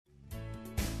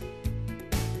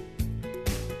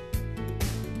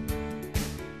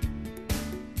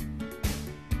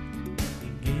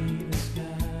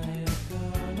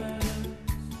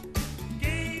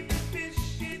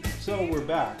So we're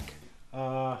back.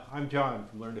 I'm John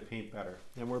from Learn to Paint Better,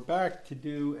 and we're back to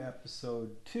do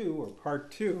episode 2 or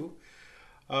part 2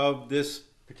 of this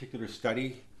particular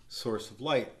study, Source of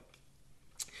Light.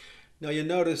 Now you'll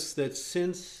notice that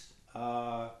since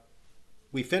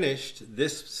we finished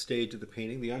this stage of the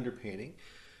painting, the underpainting,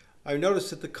 I've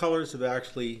noticed that the colors have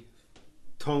actually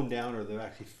toned down, or they've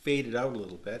actually faded out a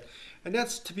little bit, and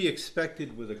that's to be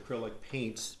expected with acrylic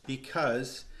paints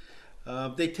because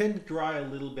they tend to dry a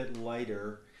little bit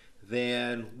lighter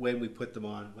than when we put them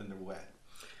on when they're wet.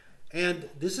 And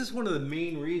this is one of the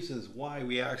main reasons why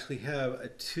we actually have a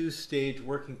two-stage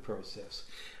working process.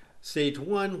 Stage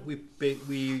 1,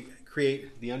 we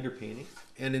create the underpainting,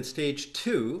 and in stage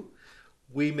 2,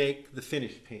 we make the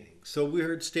finished painting. So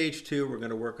we're at stage 2, we're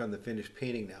going to work on the finished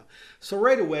painting now. So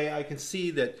right away I can see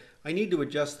that I need to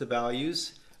adjust the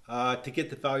values to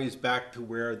get the values back to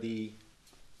where the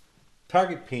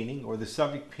target painting or the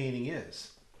subject painting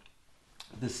is.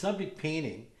 The subject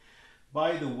painting,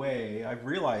 by the way, I've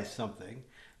realized something,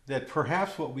 that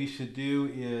perhaps what we should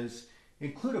do is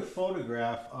include a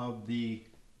photograph of the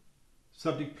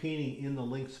subject painting in the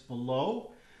links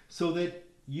below so that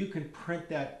you can print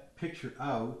that picture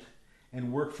out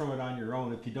and work from it on your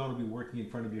own if you don't want to be working in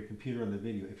front of your computer on the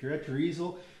video. If you're at your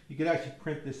easel, you can actually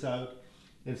print this out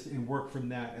and work from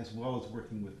that as well as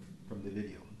working from the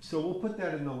video. So we'll put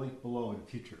that in the link below in the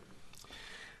future.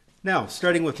 Now,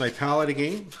 starting with my palette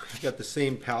again, I've got the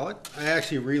same palette. I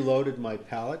actually reloaded my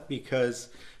palette because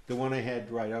the one I had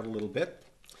dried out a little bit.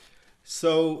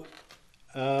 So,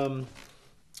 again,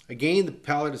 the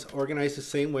palette is organized the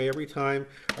same way every time.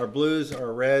 Our blues,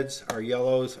 our reds, our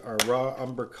yellows, our raw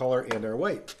umber color, and our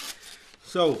white.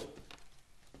 So,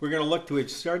 we're going to look to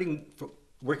it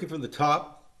working from the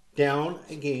top down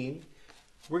again.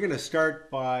 We're going to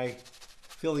start by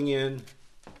filling in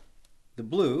the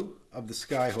blue of the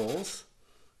sky holes,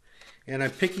 and I'm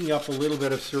picking up a little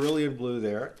bit of cerulean blue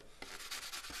there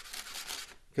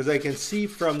because I can see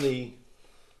from the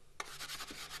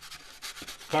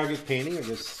target painting or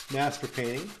this master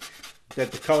painting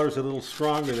that the color is a little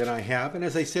stronger than I have, and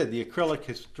as I said, the acrylic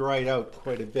has dried out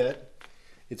quite a bit.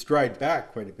 It's dried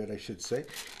back quite a bit, I should say.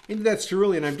 Into that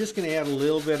cerulean, I'm just going to add a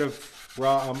little bit of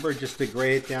raw umber just to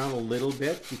gray it down a little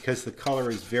bit because the color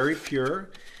is very pure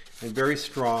and very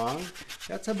strong.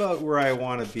 That's about where I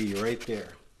want to be, right there.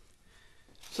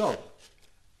 So,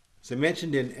 as I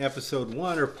mentioned in episode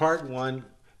 1 or part 1,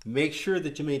 make sure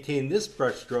that you maintain this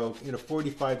brush stroke in a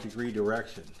 45-degree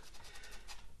direction.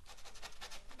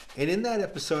 And in that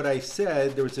episode I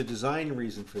said there was a design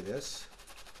reason for this,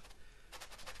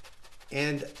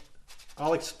 and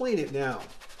I'll explain it now.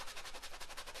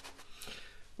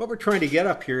 What we're trying to get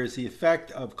up here is the effect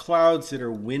of clouds that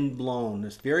are wind blown.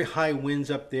 There's very high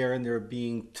winds up there and they're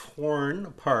being torn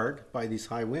apart by these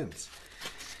high winds.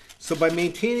 So by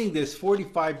maintaining this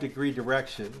 45-degree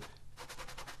direction,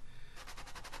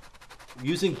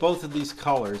 using both of these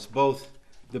colors, both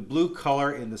the blue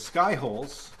color in the sky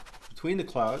holes between the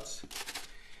clouds,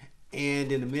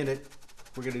 and in a minute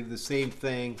we're going to do the same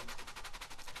thing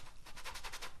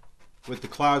with the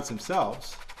clouds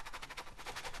themselves.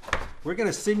 We're going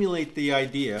to simulate the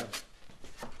idea.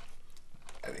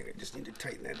 I think I just need to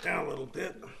tighten that down a little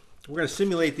bit. We're going to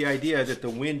simulate the idea that the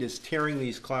wind is tearing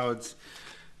these clouds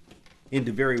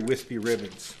into very wispy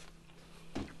ribbons.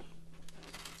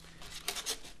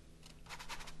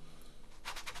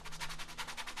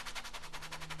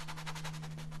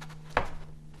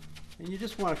 And you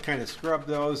just want to kind of scrub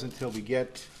those until we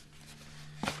get,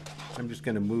 I'm just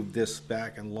going to move this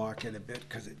back and lock it a bit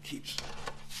because it keeps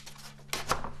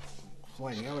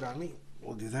flying out on me.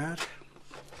 We'll do that.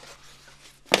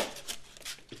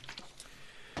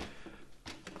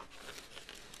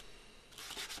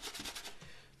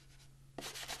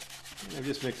 And I'm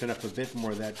just mixing up a bit more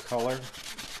of that color.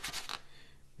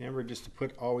 Remember just to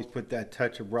always put that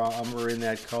touch of raw umber in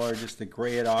that color just to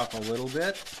gray it off a little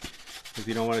bit if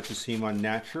you don't want it to seem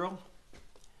unnatural.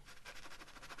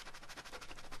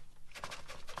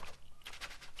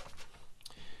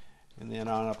 And then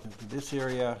on up into this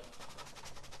area.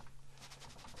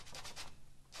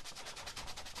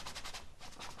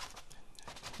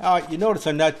 You notice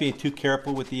I'm not being too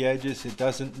careful with the edges. It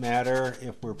doesn't matter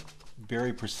if we're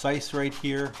very precise right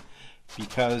here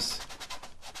because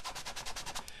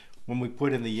when we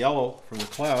put in the yellow from the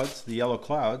clouds, the yellow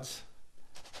clouds,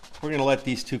 we're going to let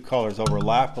these two colors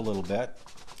overlap a little bit,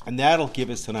 and that'll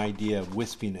give us an idea of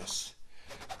wispiness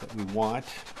that we want.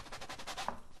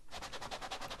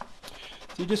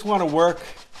 So you just want to work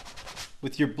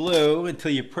with your blue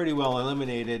until you've pretty well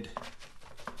eliminated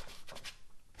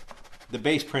the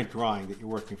base print drawing that you're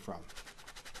working from.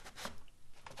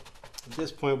 At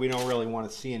this point, we don't really want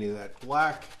to see any of that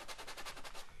black.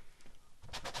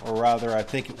 Or rather, I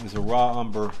think it was a raw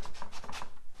umber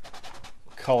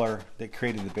color that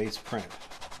created the base print.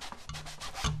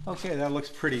 Okay, that looks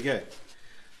pretty good.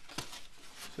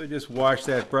 So just wash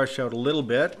that brush out a little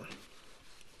bit.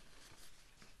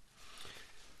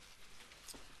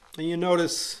 And you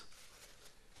notice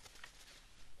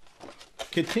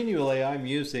continually I'm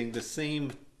using the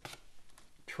same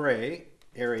tray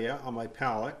area on my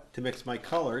palette to mix my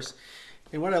colors.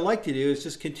 And what I like to do is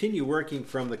just continue working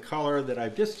from the color that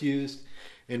I've just used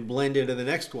and blend into the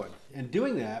next one. And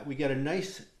doing that, we get a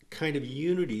nice kind of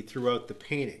unity throughout the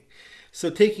painting. So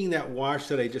taking that wash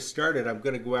that I just started, I'm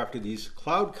going to go after these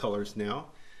cloud colors now.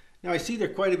 Now I see they're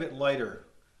quite a bit lighter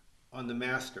on the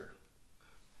master.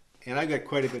 And I got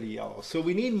quite a bit of yellow. So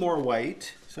we need more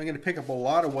white. So I'm going to pick up a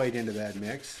lot of white into that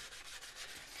mix.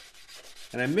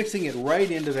 And I'm mixing it right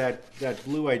into that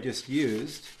blue I just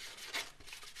used.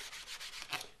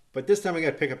 But this time I got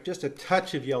to pick up just a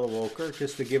touch of yellow ochre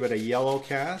just to give it a yellow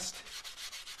cast.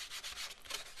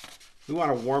 We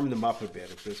want to warm them up a bit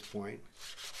at this point.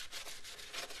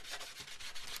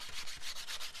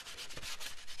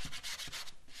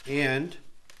 And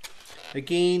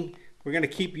again, we're going to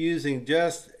keep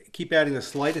adding the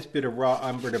slightest bit of raw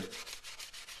umber to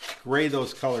gray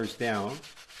those colors down.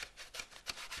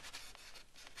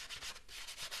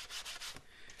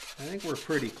 I think we're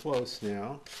pretty close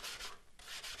now.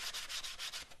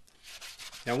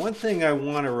 Now, one thing I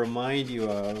want to remind you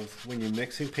of when you're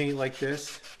mixing paint like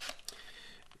this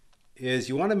is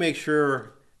you want to make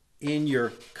sure in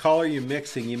your color you're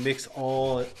mixing, you mix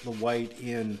all the white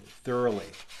in thoroughly.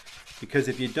 Because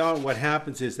if you don't, what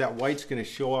happens is that white's going to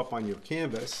show up on your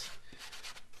canvas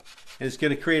and it's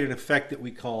going to create an effect that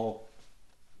we call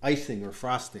icing or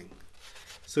frosting.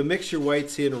 So mix your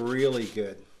whites in really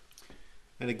good.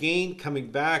 And again,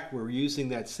 coming back, we're using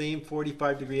that same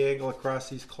 45-degree angle across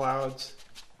these clouds.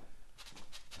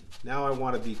 Now I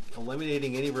want to be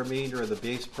eliminating any remainder of the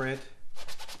base print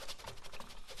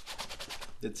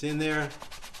that's in there.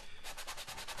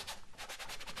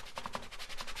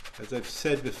 As I've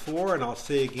said before, and I'll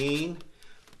say again,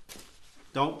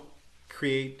 don't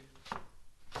create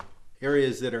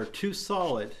areas that are too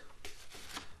solid.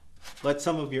 Let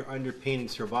some of your underpainting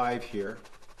survive here.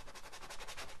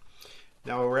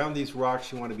 Now around these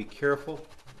rocks you want to be careful.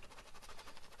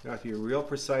 You don't have to be real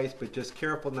precise, but just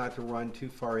careful not to run too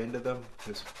far into them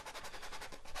because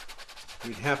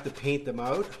we'd have to paint them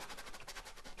out.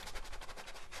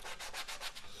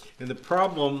 And the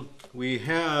problem we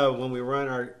have when we run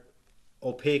our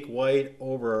opaque white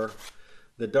over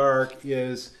the dark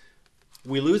is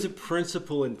we lose a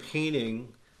principle in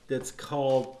painting that's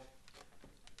called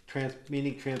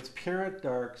meaning transparent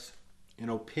darks and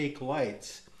opaque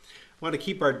lights. We want to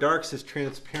keep our darks as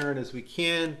transparent as we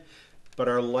can, but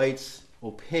our lights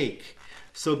opaque.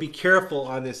 So be careful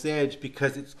on this edge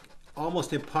because it's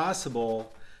almost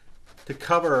impossible to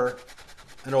cover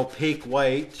an opaque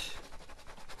white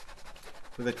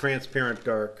with a transparent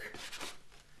dark.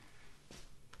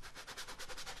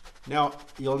 Now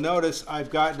you'll notice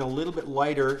I've gotten a little bit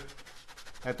lighter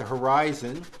at the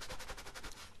horizon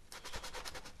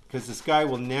because the sky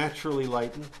will naturally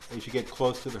lighten as you get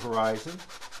close to the horizon.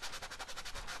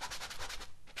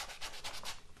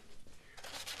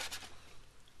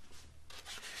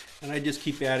 And I just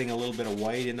keep adding a little bit of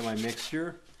white into my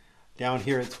mixture. Down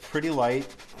here it's pretty light,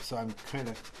 so I'm kind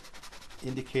of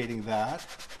indicating that.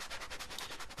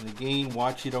 And again,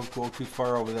 watch you don't go too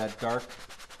far over that dark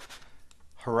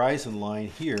horizon line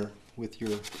here with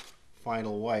your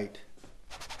final white.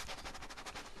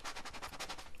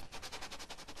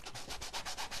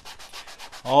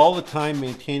 All the time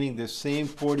maintaining this same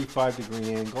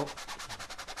 45-degree angle.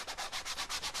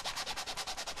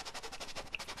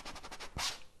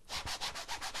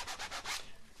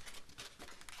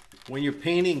 When you're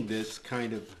painting this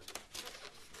kind of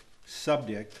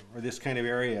subject or this kind of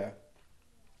area,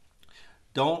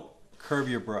 don't curve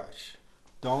your brush.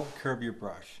 Don't curve your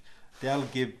brush. That'll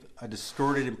give a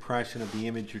distorted impression of the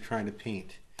image you're trying to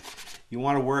paint. You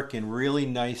want to work in really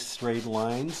nice straight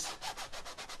lines.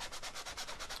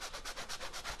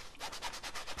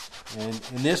 And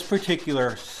in this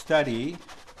particular study,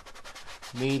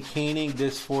 maintaining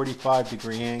this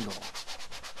 45-degree angle.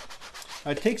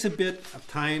 It takes a bit of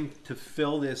time to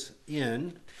fill this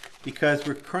in because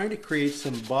we're trying to create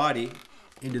some body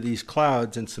into these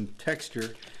clouds and some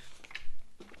texture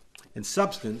and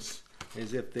substance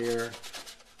as if they're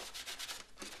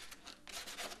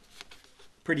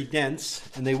pretty dense,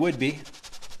 and they would be.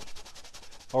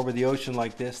 Over the ocean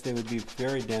like this, they would be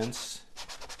very dense,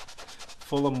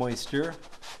 full of moisture.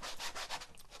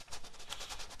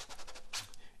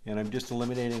 And I'm just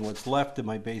eliminating what's left of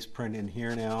my base print in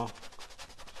here now.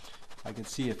 I can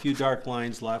see a few dark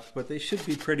lines left, but they should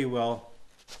be pretty well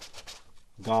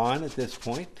gone at this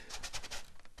point.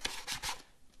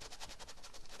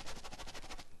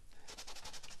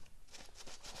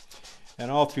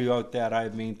 And all throughout that,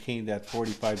 I've maintained that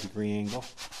 45-degree angle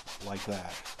like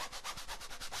that.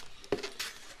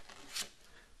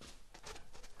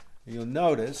 You'll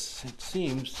notice it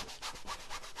seems,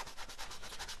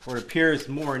 or it appears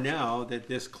more now, that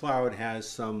this cloud has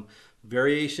some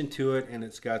variation to it and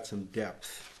it's got some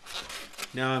depth.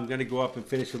 Now I'm going to go up and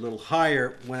finish a little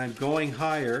higher. When I'm going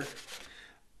higher,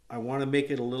 I want to make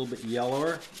it a little bit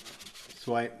yellower.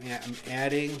 So I'm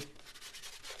adding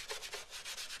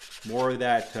more of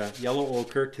that yellow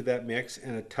ochre to that mix,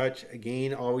 and a touch,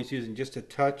 again, always using just a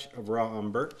touch of raw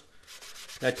umber.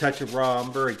 That touch of raw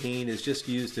umber, again, is just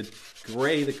used to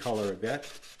gray the color a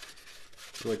bit,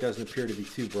 so it doesn't appear to be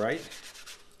too bright.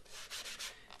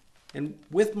 And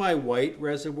with my white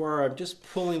reservoir, I'm just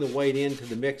pulling the white into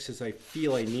the mix as I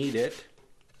feel I need it,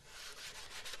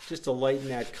 just to lighten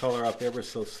that color up ever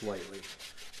so slightly.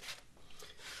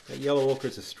 That yellow ochre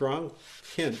is a strong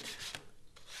hint,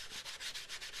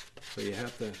 so you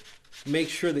have to make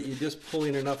sure that you're just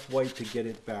pulling enough white to get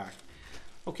it back.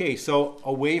 Okay, so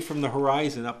away from the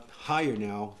horizon, up higher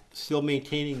now, still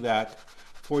maintaining that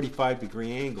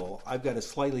 45-degree angle, I've got a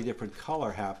slightly different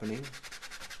color happening.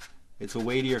 It's a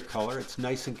weightier color. It's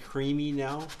nice and creamy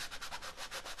now.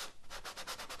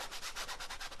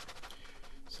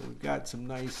 So we've got some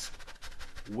nice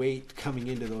weight coming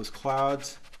into those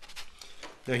clouds.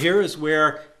 Now here is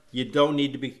where you don't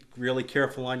need to be really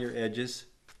careful on your edges,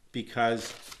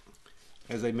 because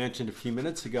as I mentioned a few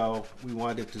minutes ago, we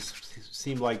want it to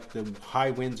seem like the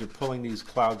high winds are pulling these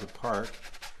clouds apart.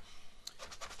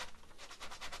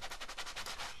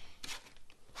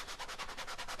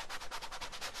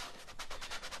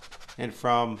 And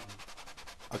from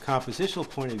a compositional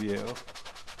point of view,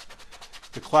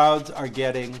 the clouds are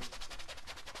getting,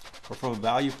 or from a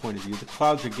value point of view, the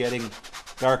clouds are getting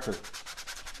darker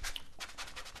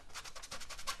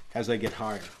as I get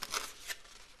higher.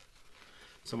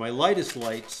 So my lightest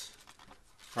lights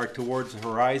are towards the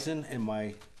horizon, and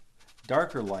my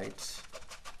darker lights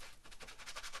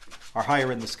are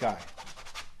higher in the sky.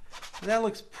 And that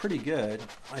looks pretty good.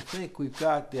 I think we've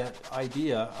got that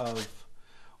idea of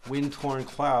wind-torn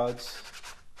clouds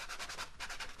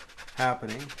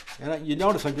happening. And you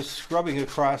notice I'm just scrubbing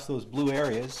across those blue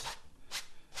areas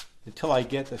until I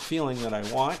get the feeling that I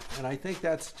want. And I think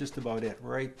that's just about it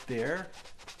right there.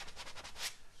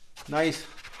 Nice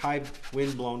high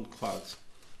wind-blown clouds.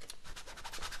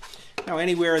 Now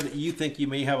anywhere that you think you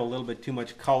may have a little bit too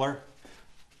much color,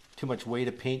 too much weight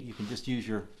of paint, you can just use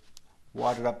your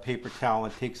wadded up paper towel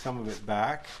and take some of it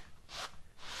back.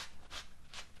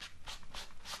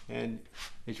 And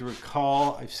as you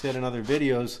recall, I've said in other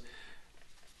videos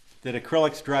that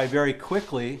acrylics dry very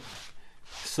quickly,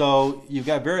 so you've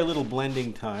got very little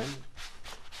blending time.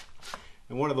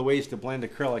 And one of the ways to blend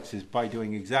acrylics is by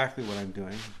doing exactly what I'm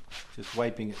doing, just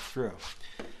wiping it through.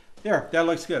 There, that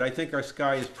looks good. I think our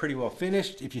sky is pretty well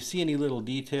finished. If you see any little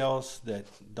details that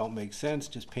don't make sense,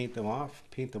 just paint them off,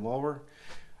 paint them over.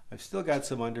 I've still got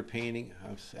some underpainting.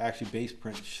 Actually base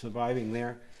print surviving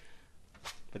there,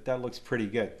 but that looks pretty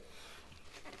good.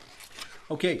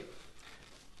 Okay,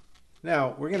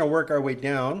 now we're going to work our way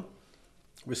down.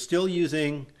 We're still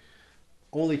using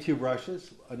only two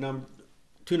brushes,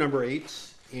 two number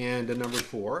 8s and a number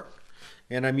 4.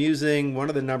 And I'm using one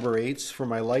of the number 8s for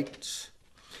my lights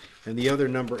and the other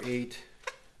number 8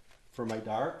 for my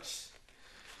darks.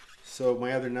 So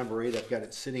my other number 8, I've got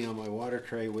it sitting on my water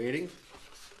tray waiting.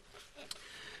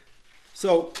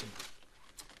 So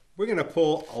we're going to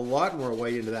pull a lot more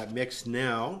white into that mix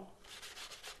now.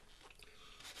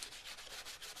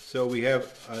 So we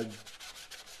have a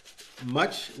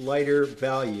much lighter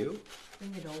value.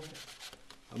 Bring it over.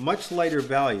 A much lighter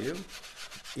value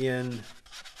in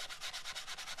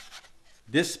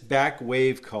this back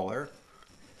wave color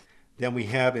than we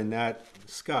have in that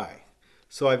sky.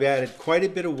 So I've added quite a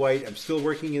bit of white. I'm still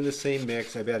working in the same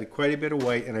mix. I've added quite a bit of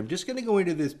white, and I'm just going to go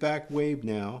into this back wave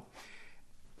now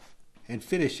and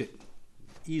finish it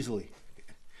easily.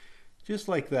 Just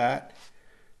like that.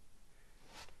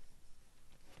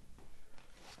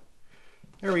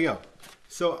 There we go.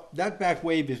 So that back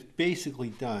wave is basically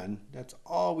done. That's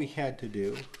all we had to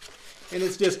do. And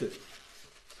it's distant.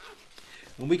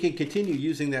 And we can continue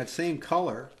using that same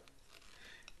color.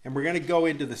 And we're going to go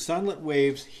into the sunlit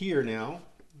waves here now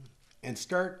and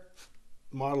start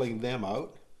modeling them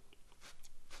out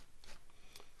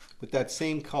with that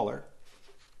same color.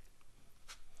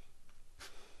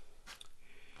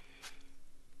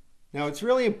 Now it's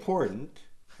really important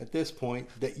at this point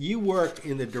that you work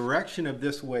in the direction of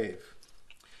this wave.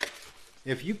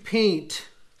 If you paint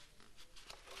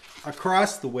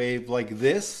across the wave like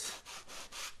this,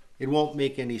 it won't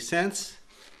make any sense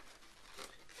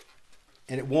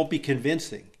and it won't be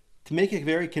convincing. To make a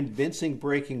very convincing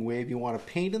breaking wave, you want to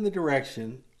paint in the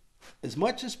direction as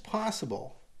much as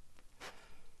possible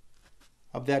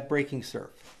of that breaking surf,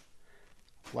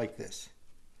 like this.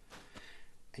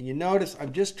 And you notice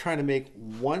I'm just trying to make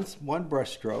one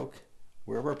brush stroke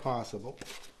wherever possible.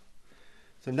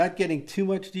 So I'm not getting too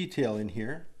much detail in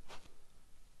here.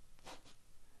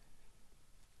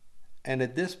 And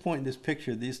at this point in this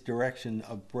picture, this direction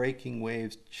of breaking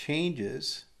waves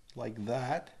changes like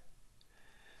that.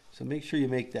 So make sure you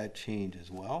make that change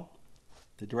as well.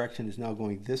 The direction is now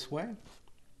going this way.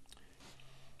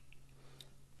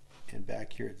 And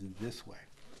back here it's this way.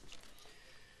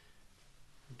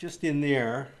 Just in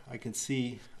there, I can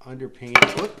see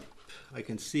underpaint. I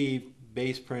can see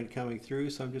base print coming through,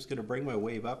 so I'm just going to bring my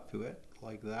wave up to it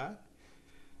like that.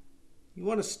 You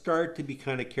want to start to be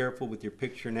kind of careful with your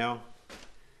picture now.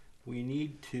 We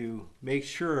need to make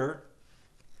sure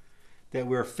that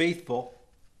we're faithful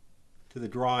to the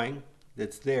drawing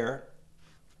that's there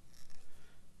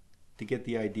to get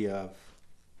the idea of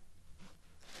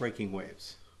breaking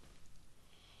waves.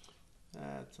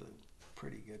 That's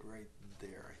pretty good right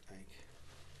there, I think.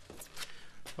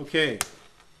 Okay.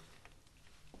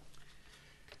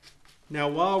 Now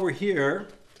while we're here,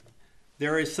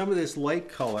 there is some of this light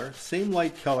color, same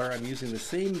light color, I'm using the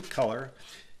same color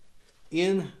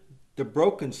in the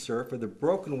broken surf or the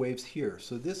broken waves here.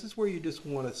 So this is where you just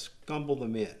want to scumble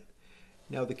them in.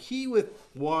 Now the key with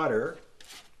water,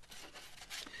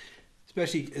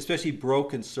 especially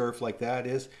broken surf like that,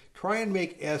 is try and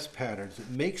make S patterns. It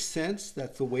makes sense.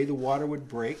 That's the way the water would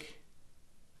break.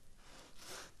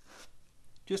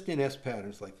 Just in S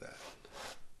patterns like that.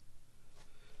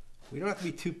 We don't have to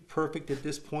be too perfect at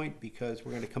this point because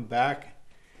we're going to come back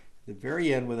at the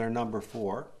very end with our number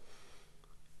 4.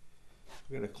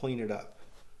 We're going to clean it up.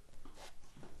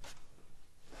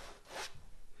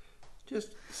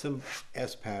 Just some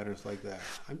S patterns like that.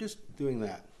 I'm just doing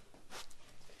that.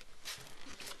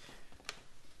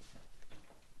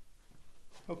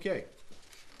 Okay.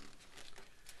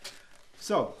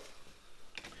 So,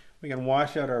 we can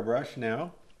wash out our brush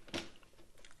now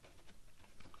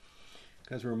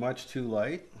because we're much too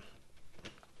light.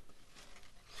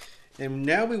 And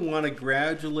now we want to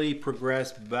gradually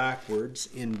progress backwards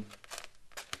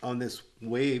on this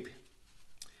wave,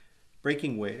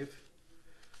 breaking wave,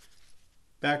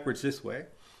 backwards this way,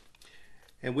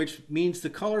 and which means the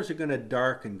colors are going to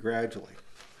darken gradually.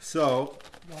 So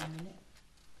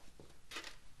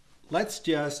let's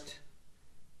just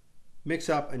mix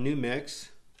up a new mix.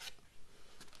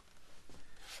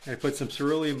 And I put some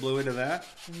cerulean blue into that.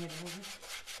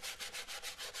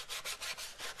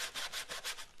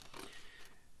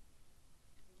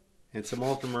 And some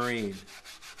ultramarine.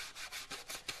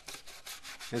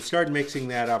 And start mixing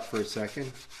that up for a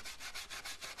second.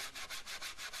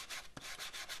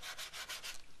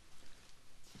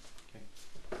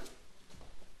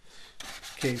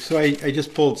 Okay, so I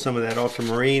just pulled some of that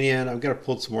ultramarine in. I'm going to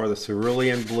pull some more of the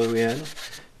cerulean blue in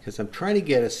because I'm trying to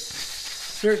get a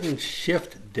certain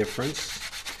shift difference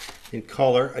in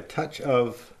color, a touch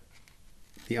of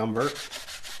the umber.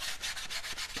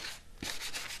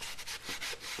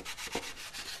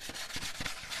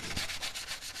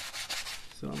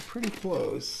 So I'm pretty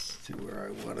close to where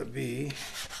I want to be.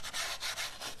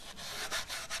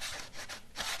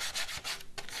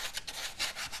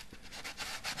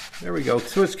 There we go.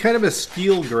 So it's kind of a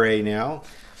steel gray now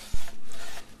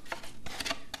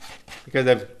because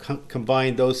I've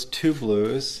combined those two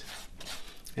blues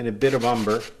and a bit of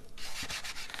umber.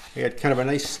 I got kind of a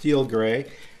nice steel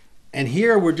gray. And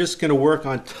here we're just going to work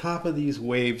on top of these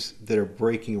waves that are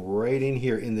breaking right in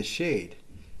here in the shade.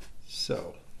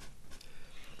 So,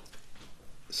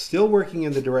 still working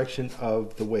in the direction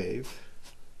of the wave.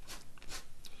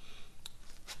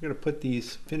 I'm going to put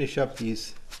these, finish up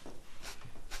these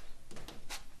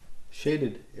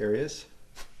shaded areas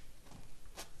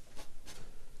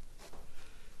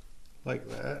like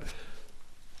that,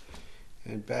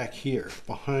 and back here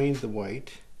behind the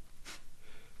white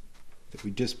that we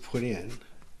just put in,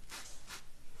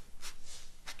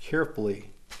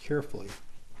 carefully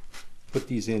put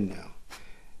these in now.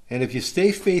 And if you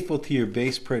stay faithful to your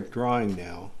base print drawing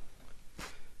now,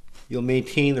 you'll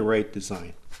maintain the right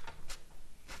design.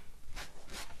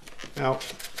 Now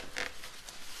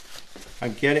I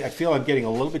feel I'm getting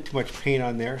a little bit too much paint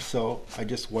on there, so I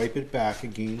just wipe it back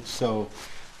again so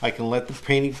I can let the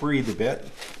painting breathe a bit.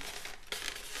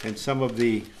 and some of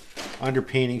the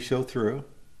underpainting show through.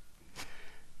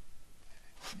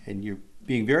 And you're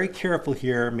being very careful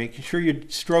here, making sure your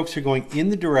strokes are going in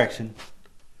the direction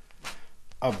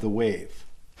of the wave.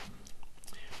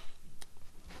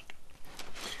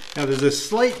 Now there's a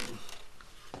slight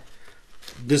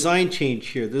design change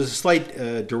here. There's a slight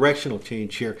directional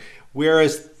change here.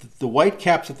 Whereas the white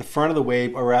caps at the front of the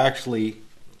wave are actually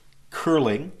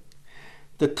curling,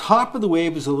 the top of the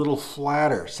wave is a little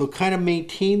flatter. So kind of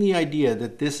maintain the idea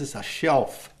that this is a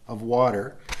shelf of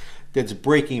water that's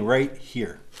breaking right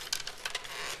here.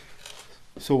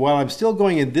 So while I'm still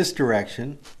going in this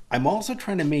direction, I'm also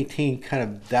trying to maintain kind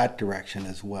of that direction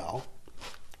as well.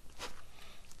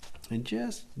 And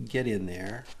just get in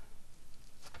there.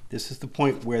 This is the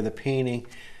point where the painting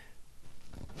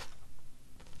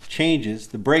changes,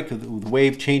 the break of the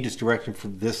wave changes direction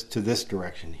from this to this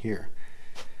direction here.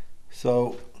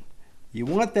 So you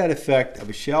want that effect of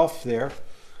a shelf there,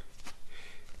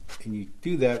 and you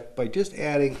do that by just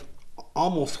adding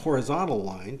almost horizontal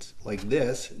lines like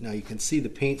this. Now you can see the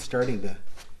paint starting to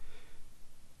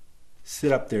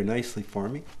sit up there nicely for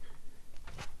me.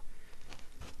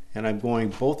 And I'm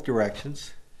going both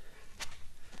directions.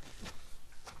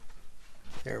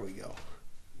 There we go.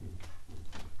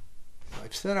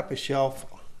 I've set up a shelf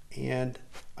and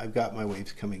I've got my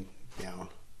waves coming down.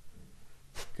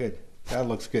 Good, that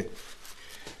looks good.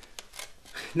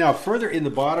 Now further in the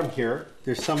bottom here,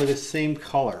 there's some of this same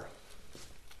color.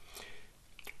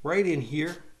 Right in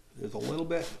here, there's a little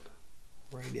bit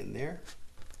right in there.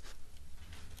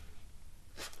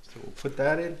 So we'll put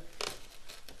that in.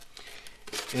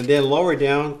 And then lower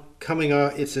down, coming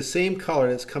off, it's the same color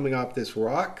that's coming off this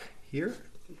rock here.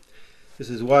 This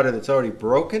is water that's already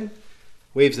broken,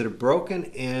 waves that are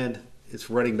broken, and it's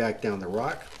running back down the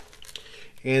rock.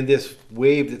 And this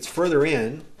wave that's further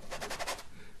in,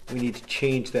 we need to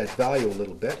change that value a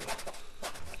little bit.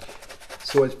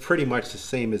 So it's pretty much the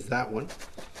same as that one.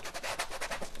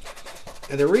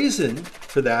 And the reason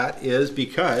for that is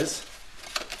because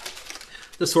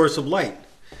the source of light.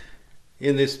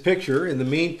 In this picture, in the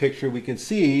main picture, we can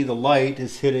see the light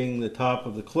is hitting the top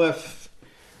of the cliff,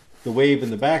 the wave in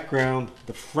the background,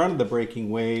 the front of the breaking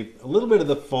wave, a little bit of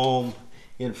the foam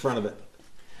in front of it.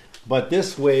 But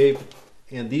this wave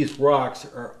and these rocks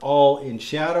are all in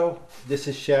shadow. This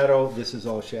is shadow, this is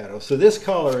all shadow. So this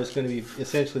color is going to be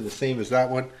essentially the same as that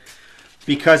one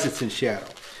because it's in shadow.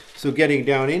 So getting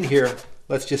down in here,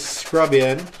 let's just scrub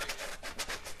in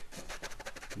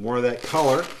more of that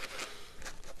color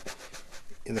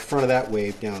in the front of that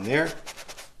wave down there.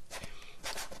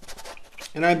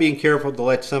 And I'm being careful to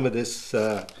let some of this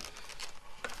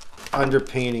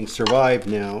underpainting survive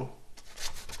now.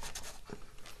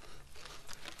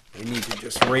 I need to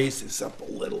just raise this up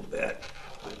a little bit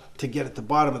to get at the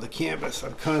bottom of the canvas.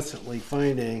 I'm constantly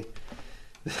finding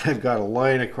that I've got a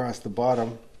line across the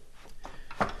bottom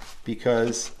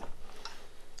because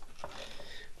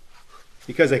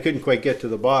I couldn't quite get to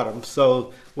the bottom.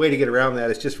 So the way to get around that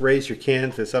is just raise your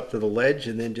canvas up to the ledge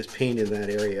and then just paint in that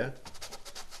area.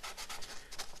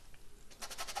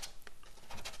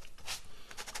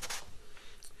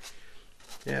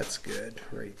 That's good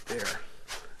right there.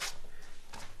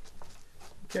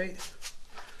 Okay.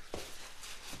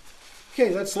 Okay,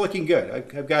 that's looking good.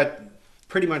 I've got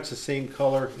pretty much the same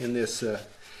color in this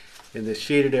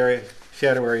shaded area,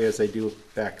 shadow area as I do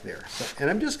back there. So, and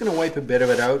I'm just going to wipe a bit of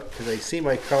it out because I see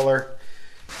my color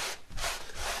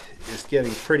is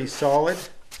getting pretty solid.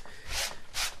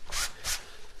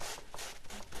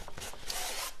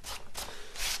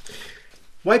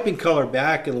 Wiping color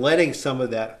back and letting some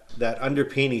of that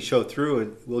underpainting show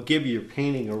through will give your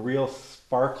painting a real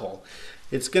sparkle.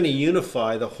 It's going to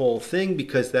unify the whole thing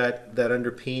because that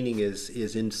underpainting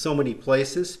is in so many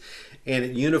places, and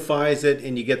it unifies it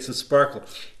and you get some sparkle.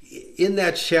 In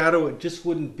that shadow, it just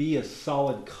wouldn't be a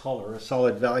solid color, a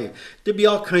solid value. There'd be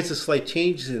all kinds of slight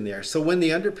changes in there. So when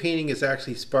the underpainting is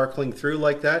actually sparkling through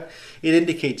like that, it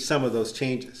indicates some of those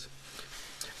changes.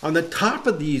 On the top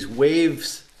of these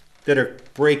waves that are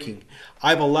breaking,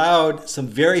 I've allowed some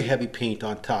very heavy paint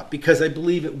on top because I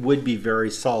believe it would be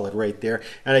very solid right there,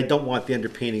 and I don't want the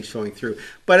underpainting showing through.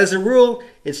 But as a rule,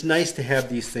 it's nice to have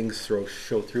these things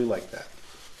show through like that.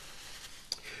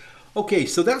 Okay,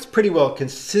 so that's pretty well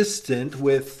consistent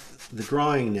with the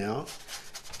drawing now.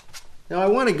 Now I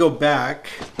want to go back.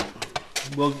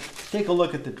 We'll take a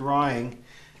look at the drawing,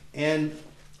 and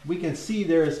we can see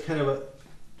there's kind of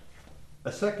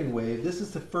a second wave. This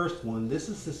is the first one, this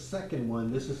is the second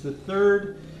one, this is the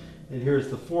third, and here's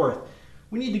the fourth.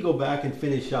 We need to go back and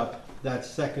finish up that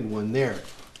second one there.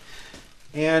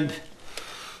 And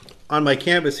on my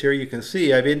canvas here you can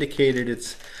see I've indicated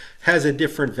it's has a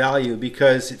different value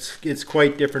because it's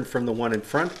quite different from the one in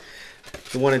front.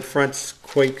 The one in front's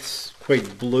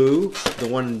quite blue. The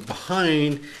one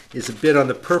behind is a bit on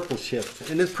the purple shift,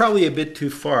 and it's probably a bit too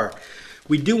far.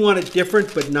 We do want it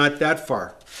different, but not that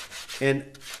far. And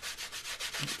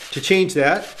to change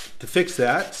that, to fix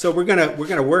that, so we're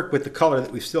gonna work with the color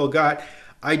that we've still got.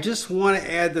 I just want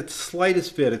to add the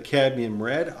slightest bit of cadmium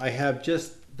red. I have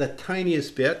just the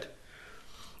tiniest bit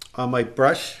on my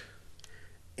brush,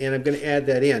 and I'm going to add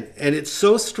that in. And it's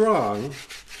so strong,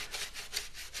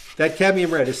 that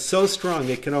cadmium red is so strong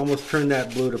it can almost turn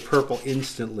that blue to purple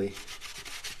instantly.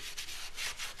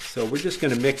 So we're just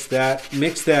going to mix that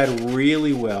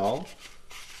really well.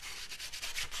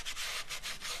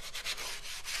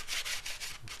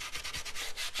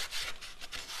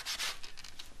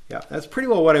 Yeah, that's pretty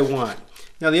well what I want.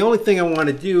 Now the only thing I want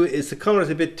to do is the color is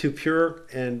a bit too pure,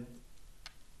 and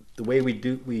the way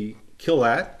we kill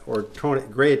that or tone it,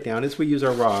 gray it down, is we use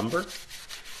our raw umber.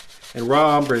 And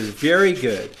raw umber is very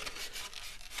good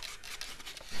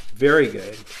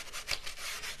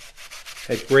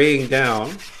at graying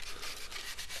down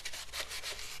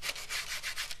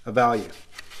a value.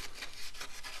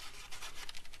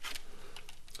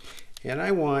 And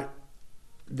I want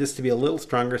this to be a little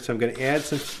stronger, so I'm going to add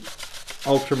some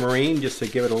ultramarine just to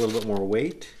give it a little bit more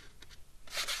weight.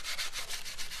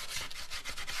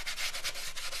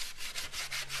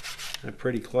 I'm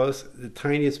pretty close. The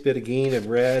tiniest bit again of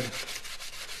red,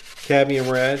 cadmium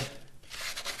red.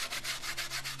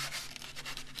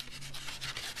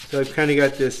 So I've kind of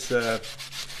got this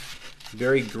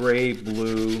very gray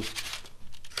blue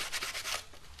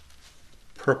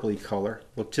purpley color.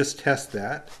 We'll just test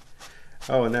that.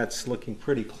 Oh, and that's looking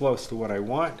pretty close to what I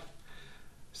want.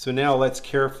 So now let's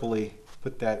carefully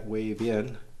put that wave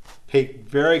in. Pay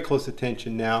very close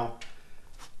attention now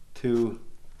to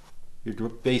your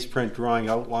base print drawing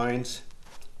outlines,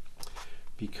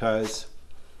 because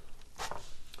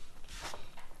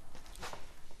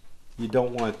you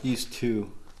don't want these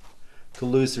two to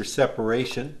lose their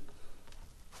separation.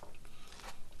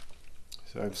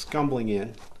 So I'm scumbling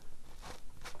in.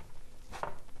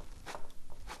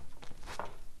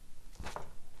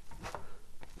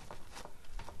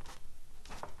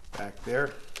 Back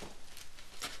there.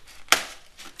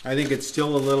 I think it's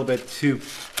still a little bit too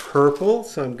purple,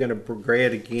 so I'm going to gray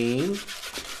it again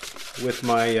with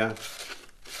my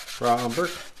raw umber.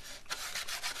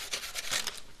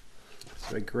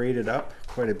 So I grayed it up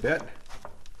quite a bit.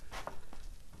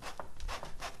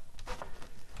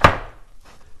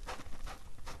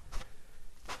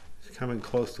 It's coming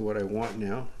close to what I want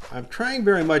now. I'm trying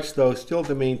very much though still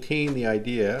to maintain the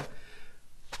idea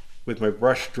with my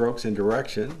brush strokes and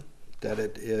direction that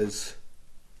it is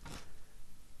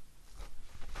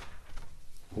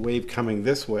a wave coming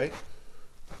this way.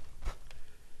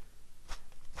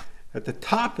 At the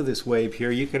top of this wave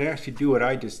here, you can actually do what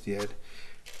I just did.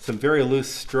 Some very loose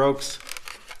strokes,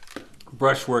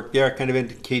 brushwork there kind of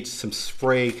indicates some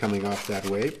spray coming off that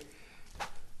wave.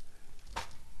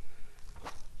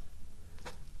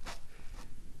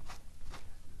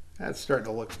 That's starting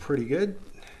to look pretty good.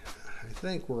 I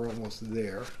think we're almost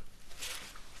there.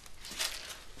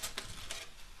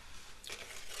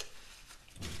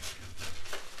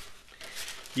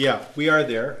 Yeah, we are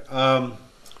there. I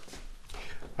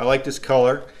like this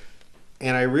color,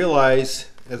 and I realize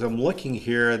as I'm looking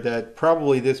here that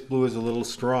probably this blue is a little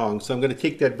strong. So I'm going to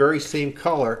take that very same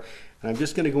color, and I'm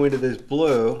just going to go into this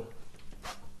blue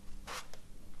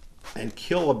and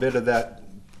kill a bit of that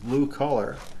blue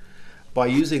color by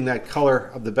using that color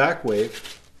of the back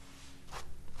wave.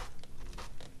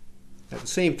 At the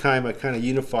same time, I kind of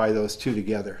unify those two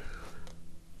together,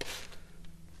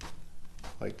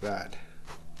 like that.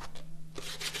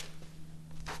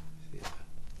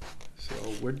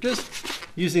 So we're just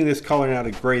using this color now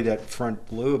to gray that front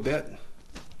blue a bit.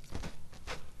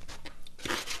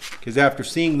 Because after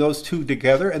seeing those two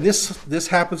together, and this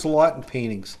happens a lot in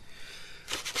paintings,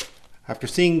 after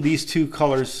seeing these two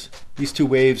colors, these two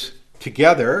waves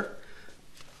together,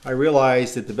 I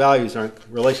realized that the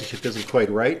relationship isn't quite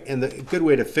right, and the good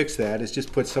way to fix that is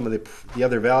just put some of the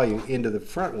other value into the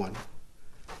front one,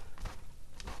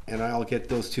 and I'll get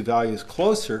those two values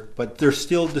closer, but they're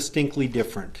still distinctly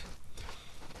different.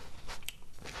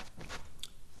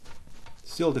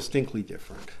 Still distinctly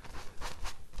different.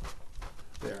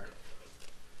 There.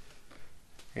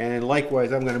 And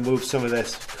likewise, I'm going to move some of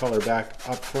this color back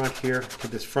up front here to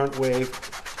this front wave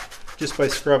just by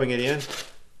scrubbing it in.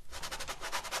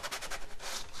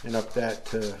 And up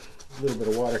that little bit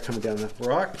of water coming down the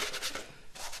rock.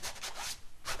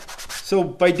 So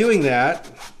by doing that,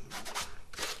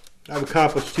 I've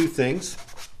accomplished two things.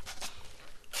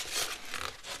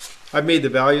 I've made the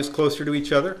values closer to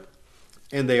each other,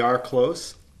 and they are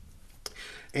close.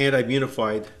 And I've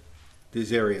unified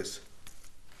these areas.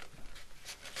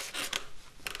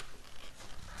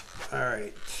 All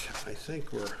right, I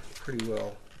think we're pretty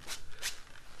well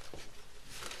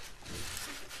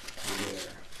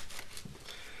there.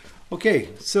 Okay,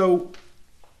 so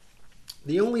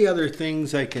the only other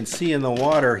things I can see in the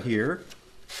water here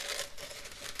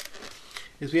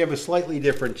is we have a slightly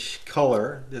different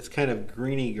color that's kind of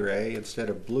greeny gray instead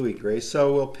of bluey gray.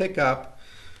 So we'll pick up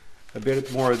a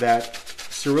bit more of that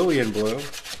cerulean blue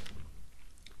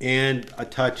and a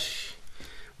touch,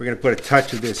 we're going to put a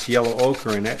touch of this yellow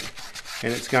ochre in it,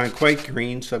 and it's gone quite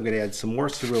green, so I'm going to add some more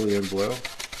cerulean blue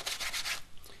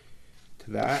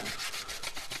to that.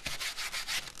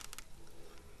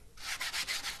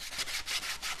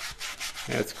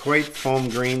 And it's quite foam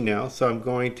green now, so I'm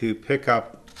going to pick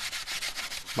up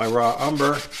my raw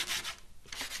umber,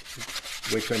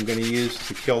 which I'm going to use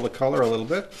to kill the color a little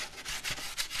bit.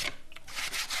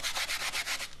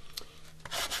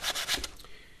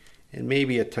 And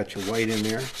maybe a touch of white in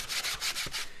there.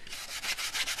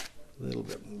 A little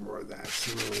bit more of that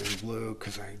cerulean blue,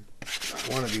 because I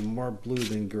want to be more blue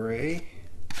than gray.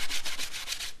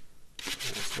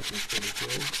 That's looking pretty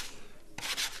good.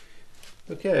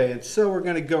 Okay, and so we're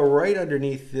going to go right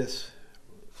underneath this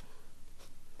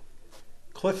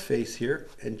cliff face here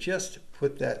and just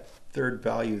put that third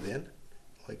value in,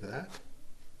 like that.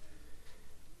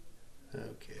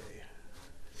 Okay,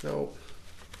 so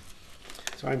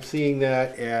I'm seeing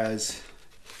that as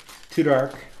too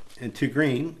dark and too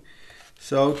green.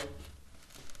 So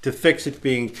to fix it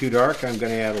being too dark, I'm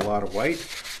going to add a lot of white.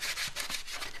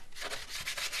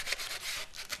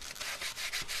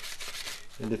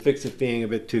 And to fix it being a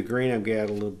bit too green, I'm going to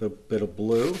add a little bit of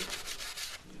blue.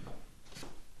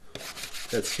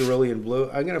 That's cerulean blue.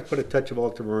 I'm going to put a touch of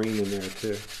ultramarine in there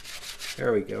too.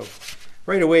 There we go.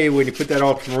 Right away, when you put that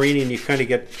ultramarine in, you kind of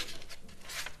get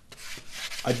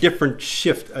a different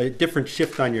shift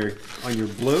on your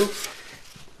blue.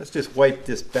 Let's just wipe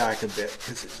this back a bit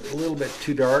because it's a little bit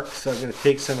too dark. So I'm going to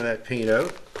take some of that paint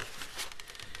out,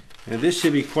 and this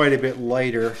should be quite a bit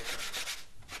lighter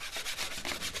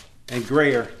and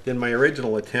grayer than my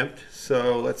original attempt.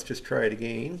 So let's just try it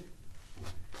again.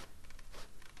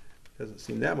 Doesn't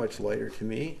seem that much lighter to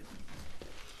me.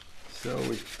 So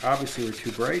obviously we're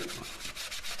too bright.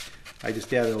 I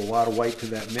just added a lot of white to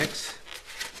that mix.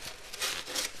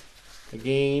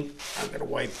 Again, I'm going to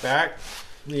wipe back.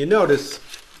 You notice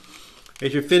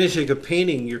as you're finishing a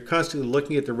painting, you're constantly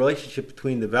looking at the relationship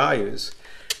between the values.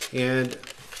 And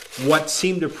what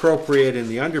seemed appropriate in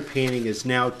the underpainting is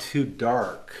now too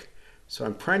dark. So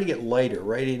I'm trying to get lighter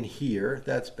right in here.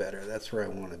 That's better. That's where I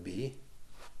want to be.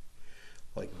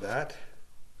 Like that.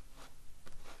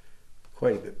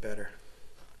 Quite a bit better.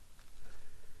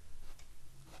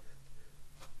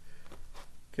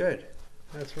 Good.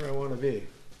 That's where I want to be.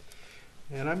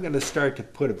 And I'm going to start to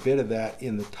put a bit of that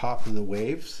in the top of the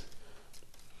waves.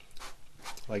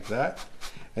 Like that.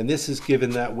 And this is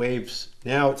giving that waves,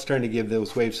 now it's starting to give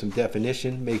those waves some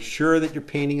definition. Make sure that you're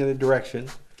painting in the direction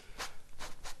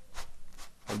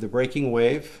of the breaking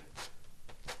wave.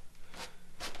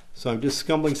 So I'm just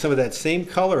scumbling some of that same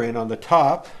color in on the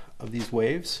top of these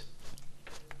waves.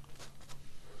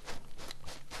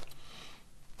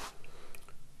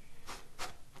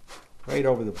 Right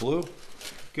over the blue.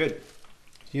 Good.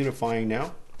 It's unifying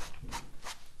now.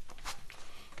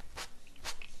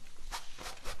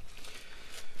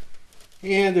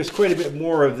 And there's quite a bit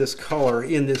more of this color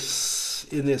in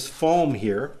this foam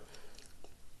here.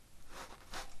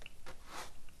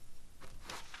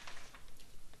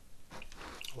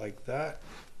 Like that.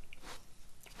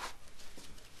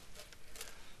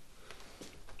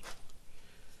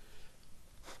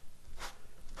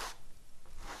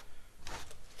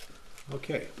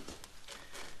 Okay.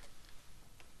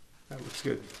 That looks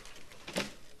good.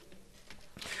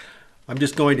 I'm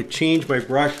just going to change my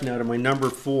brush now to my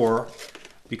number 4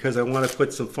 because I want to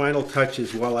put some final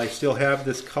touches while I still have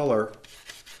this color.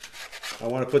 I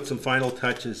want to put some final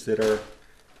touches that are a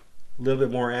little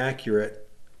bit more accurate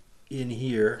in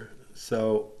here.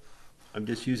 So I'm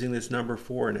just using this number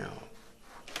 4 now.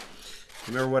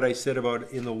 Remember what I said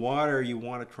about in the water, you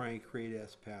want to try and create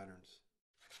S patterns.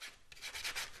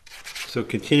 So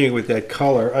continuing with that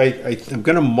color, I'm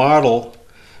going to model,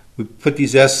 we put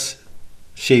these S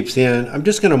shapes in. I'm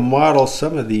just going to model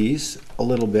some of these a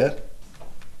little bit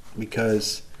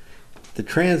because the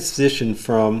transition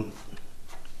from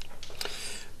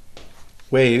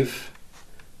wave,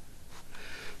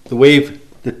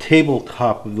 the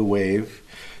tabletop of the wave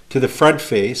to the front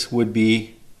face would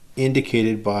be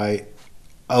indicated by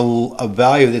a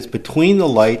value that's between the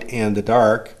light and the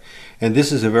dark, and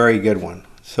this is a very good one.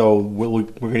 So we're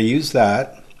going to use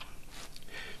that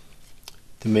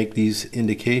to make these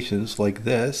indications like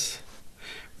this.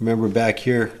 Remember back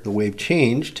here the wave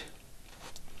changed,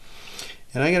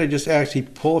 and I'm going to just actually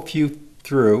pull a few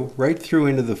through, right through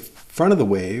into the front of the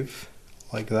wave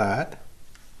like that,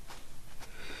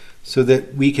 so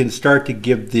that we can start to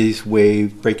give these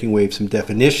breaking waves some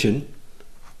definition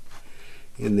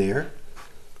in there.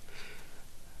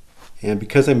 And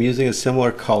because I'm using a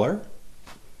similar color,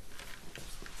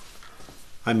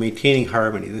 I'm maintaining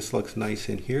harmony. This looks nice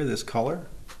in here, this color.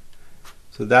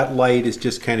 So that light is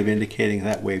just kind of indicating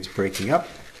that wave's breaking up.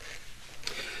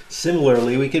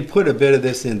 Similarly, we can put a bit of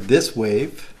this in this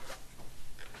wave,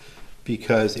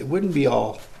 because it wouldn't be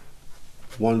all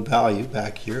one value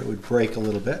back here. It would break a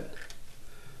little bit.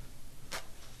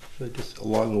 So just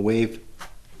along the wave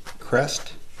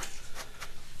crest,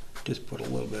 just put a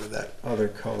little bit of that other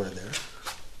color there.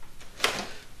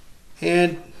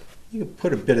 And you can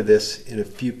put a bit of this in a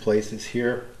few places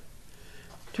here,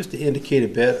 just to indicate a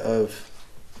bit of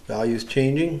values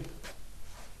changing,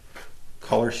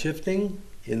 color shifting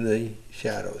in the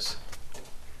shadows.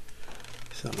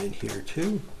 Some in here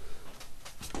too.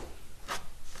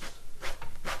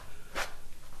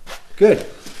 Good.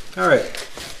 All right.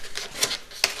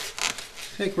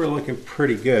 I think we're looking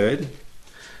pretty good.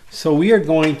 So we are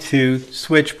going to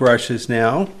switch brushes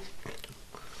now.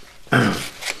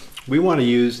 We want to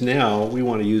use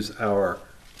our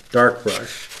dark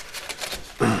brush.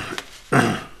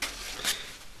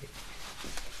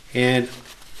 And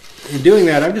in doing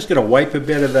that, I'm just going to wipe a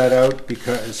bit of that out,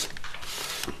 because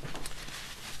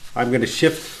I'm going to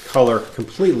shift color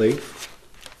completely.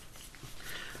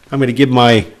 I'm going to give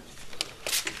my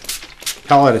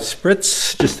palette a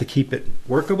spritz just to keep it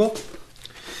workable.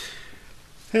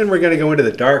 And we're going to go into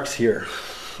the darks here.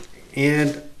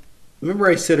 And remember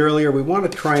I said earlier, we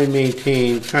want to try and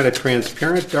maintain kind of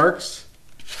transparent darks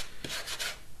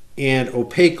and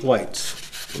opaque lights.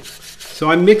 So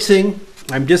I'm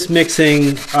just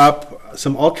mixing up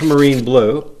some ultramarine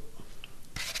blue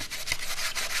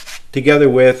together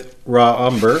with raw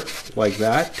umber, like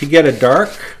that, to get a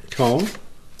dark tone.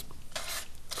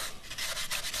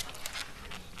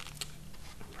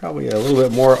 Probably a little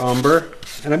bit more umber.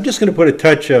 And I'm just going to put a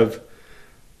touch of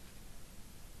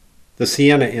the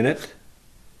sienna in it,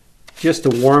 just to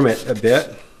warm it a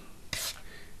bit.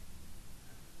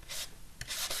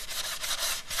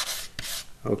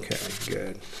 Okay,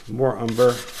 good. More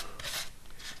umber.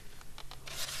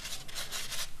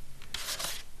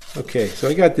 Okay, so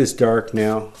I got this dark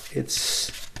now.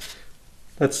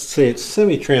 Let's say it's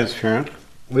semi-transparent.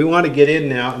 We want to get in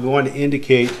now, and we want to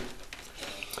indicate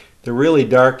the really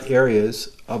dark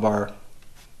areas of our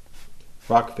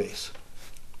rock face.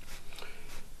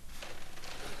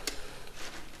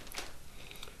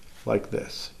 Like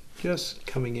this. Just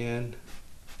coming in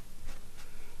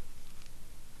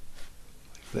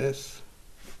like this.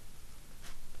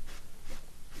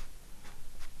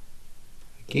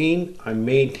 Again, I'm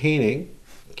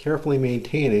carefully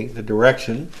maintaining the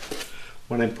direction.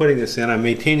 When I'm putting this in, I'm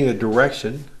maintaining the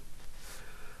direction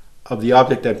of the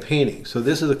object I'm painting. So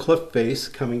this is a cliff face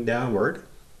coming downward.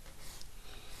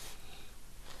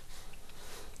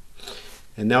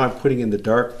 And now I'm putting in the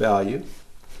dark value.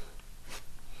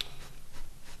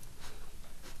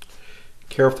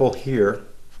 Careful here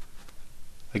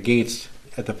at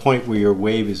the point where your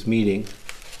wave is meeting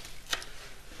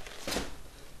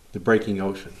the breaking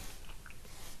ocean.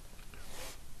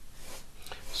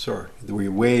 Sorry, where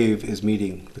your wave is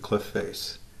meeting the cliff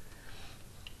face.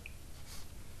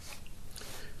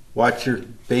 Watch your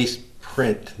base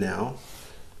print now.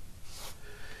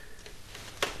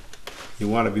 You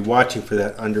want to be watching for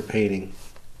that underpainting,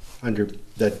 under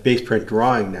that base print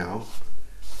drawing now.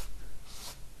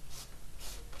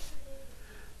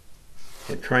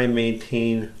 And try and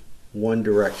maintain one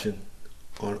direction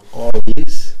on all of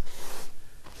these.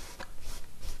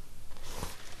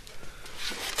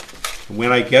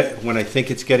 When I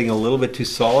think it's getting a little bit too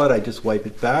solid, I just wipe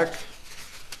it back.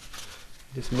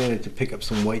 Just managed to pick up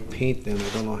some white paint then, I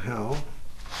don't know how.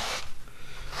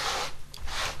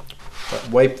 But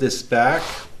wipe this back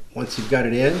once you've got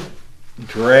it in,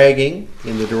 dragging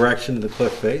in the direction of the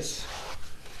cliff face.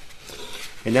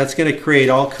 And that's going to create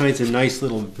all kinds of nice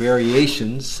little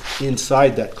variations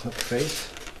inside that cliff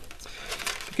face.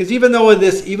 Because even though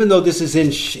this is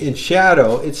in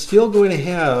shadow, it's still going to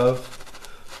have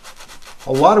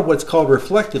a lot of what's called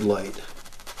reflected light.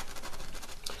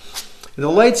 And the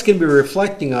light's going to be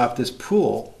reflecting off this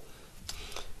pool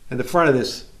in the front of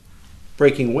this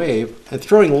breaking wave and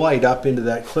throwing light up into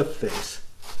that cliff face.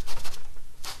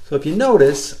 So if you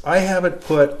notice, I haven't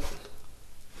put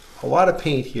a lot of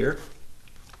paint here.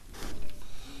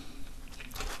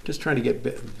 Just trying to get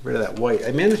rid of that white.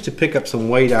 I managed to pick up some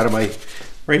white out of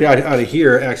out of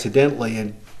here accidentally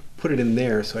and put it in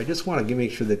there. So I just want to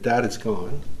make sure that that is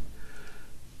gone.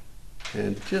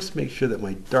 And just make sure that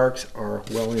my darks are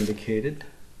well indicated.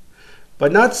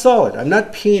 But not solid. I'm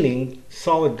not painting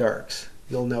solid darks,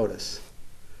 you'll notice.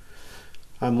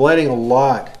 I'm letting a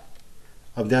lot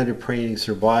of the underpainting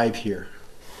survive here.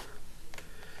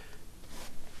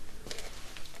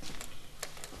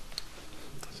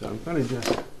 So I'm going to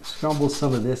just scumble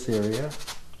some of this area.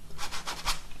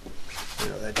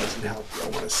 No, that doesn't help. I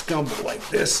want to scumble like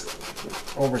this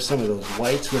over some of those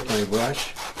whites with my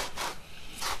brush.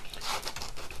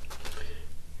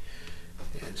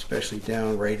 And especially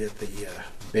down right at the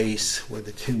base where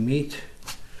the two meet.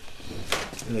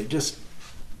 And I just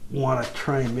want to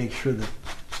try and make sure that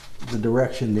the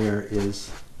direction there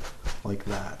is like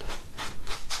that.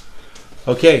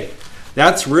 Okay,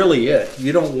 that's really it.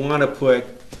 You don't want to put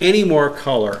any more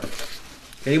color,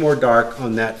 any more dark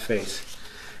on that face.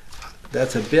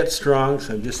 That's a bit strong,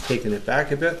 so I'm just taking it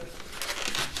back a bit.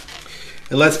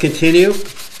 And let's continue.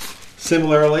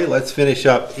 Similarly, let's finish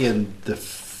up in the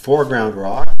foreground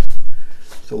rock.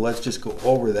 So let's just go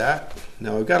over that.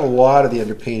 Now I've got a lot of the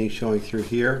underpainting showing through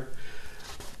here.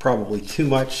 Probably too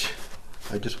much.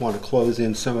 I just want to close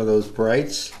in some of those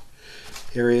brights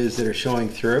areas that are showing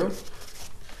through.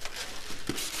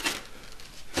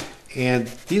 And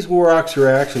these rocks are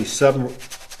actually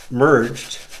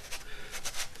submerged,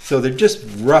 so they're just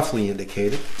roughly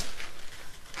indicated.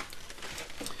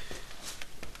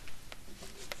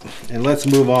 And let's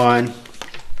move on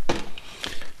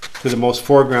to the most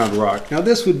foreground rock. Now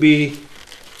this would be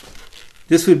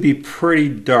pretty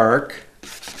dark,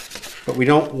 but we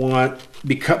don't want,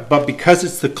 because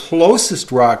it's the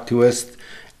closest rock to us,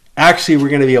 actually we're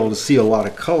going to be able to see a lot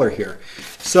of color here.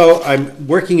 So I'm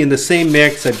working in the same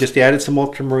mix. I've just added some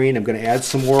ultramarine. I'm going to add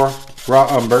some more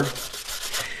raw umber.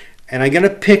 And I'm going to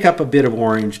pick up a bit of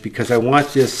orange because I want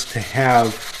this to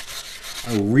have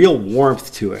a real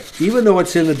warmth to it. Even though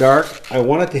it's in the dark, I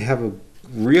want it to have a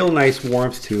real nice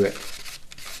warmth to it.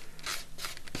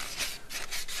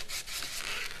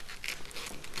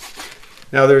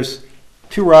 Now there's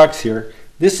two rocks here.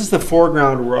 This is the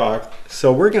foreground rock.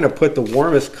 So we're going to put the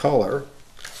warmest color.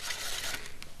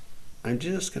 I'm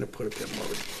just going to put a bit more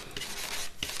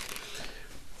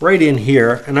right in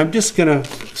here, and I'm just going to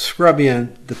scrub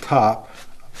in the top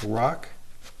of the rock.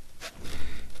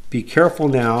 Be careful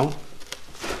now.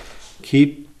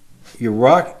 Keep your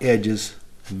rock edges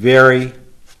very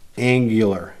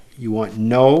angular. You want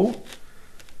no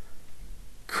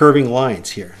curving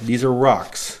lines here. These are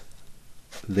rocks.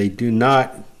 They do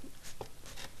not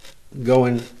go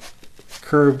in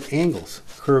curved angles,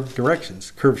 curved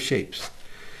directions, curved shapes.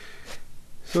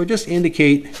 So just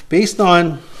indicate, based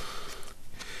on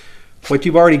what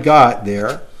you've already got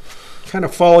there, kind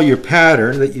of follow your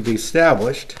pattern that you've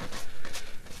established,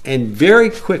 and very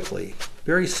quickly,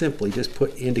 very simply, just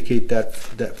indicate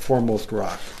that foremost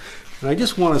rock. And I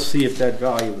just want to see if that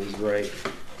value is right.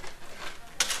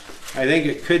 I think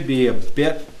it could be a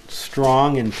bit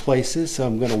strong in places, so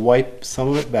I'm going to wipe some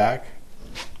of it back.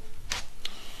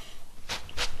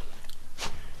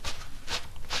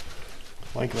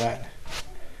 Like that.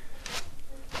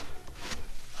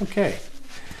 Okay,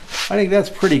 I think that's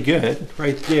pretty good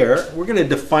right there. We're going to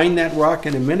define that rock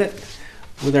in a minute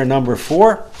with our number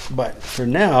 4, but for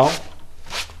now,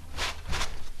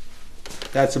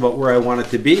 that's about where I want it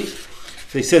to be.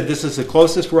 They said this is the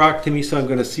closest rock to me, so I'm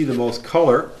going to see the most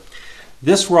color.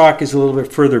 This rock is a little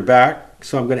bit further back,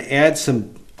 so I'm going to add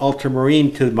some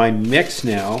ultramarine to my mix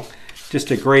now, just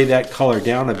to gray that color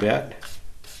down a bit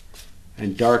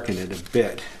and darken it a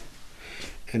bit.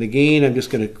 And again, I'm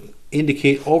just going to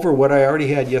indicate over what I already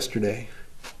had yesterday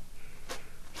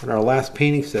on our last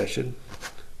painting session.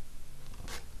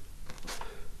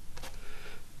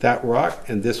 That rock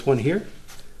and this one here.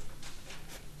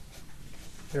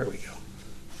 There we go.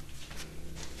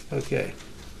 Okay.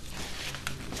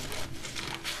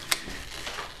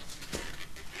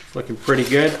 It's looking pretty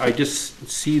good. I just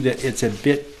see that it's a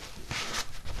bit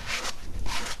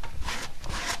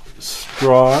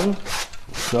strong,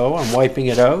 so I'm wiping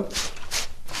it out.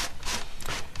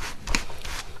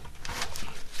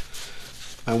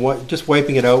 I'm just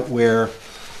wiping it out where I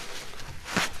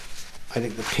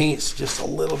think the paint's just a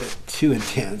little bit too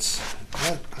intense.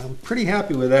 I'm pretty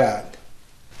happy with that.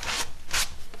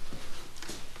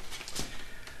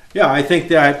 Yeah, I think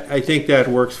that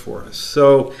works for us.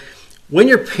 So When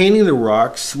you're painting the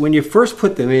rocks, when you first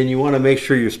put them in, you want to make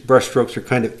sure your brush strokes are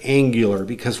kind of angular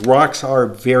because rocks are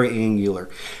very angular.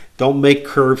 Don't make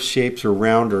curved shapes or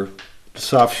round or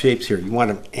soft shapes here. You want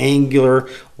them angular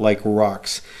like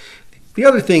rocks. The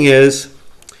other thing is,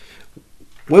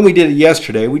 when we did it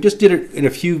yesterday, we just did it in a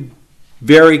few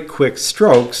very quick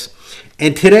strokes.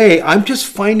 And today, I'm just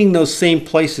finding those same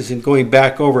places and going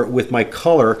back over it with my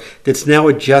color that's now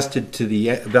adjusted to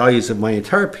the values of my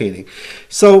entire painting.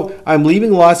 So I'm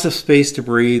leaving lots of space to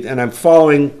breathe, and I'm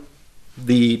following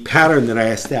the pattern that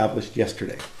I established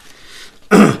yesterday.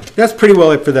 That's pretty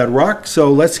well it for that rock.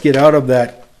 So let's get out of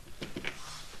that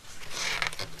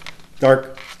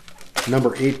dark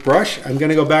number 8 brush. I'm going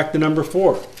to go back to number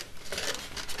 4.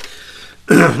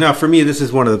 Now for me, this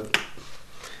is one of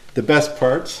the best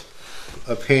parts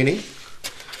of painting.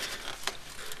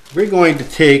 We're going to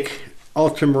take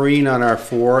ultramarine on our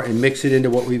 4 and mix it into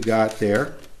what we've got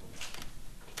there.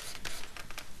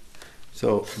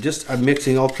 So I'm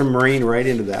mixing ultramarine right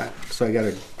into that. So I got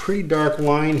a pretty dark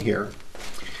line here.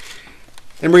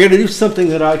 And we're going to do something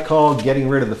that I call getting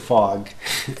rid of the fog.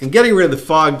 And getting rid of the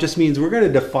fog just means we're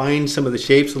going to define some of the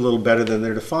shapes a little better than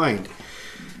they're defined.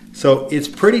 So it's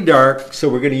pretty dark, so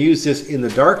we're going to use this in the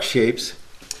dark shapes.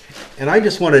 And I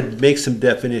just want to make some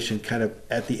definition kind of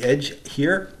at the edge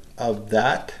here of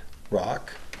that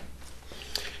rock.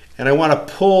 And I want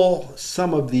to pull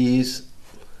some of these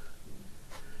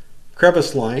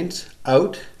crevice lines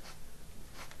out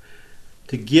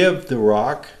to give the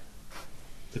rock,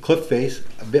 the cliff face,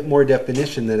 a bit more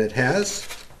definition than it has,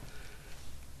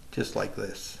 just like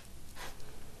this.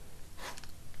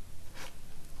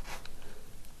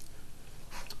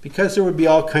 Because there would be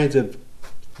all kinds of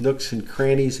nooks and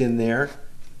crannies in there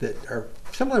that are,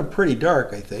 some of them are pretty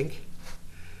dark, I think.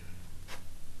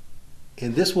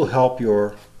 And this will help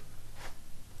your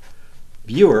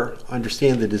viewer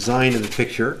understand the design of the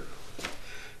picture.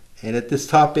 And at this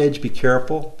top edge, be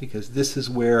careful because this is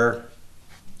where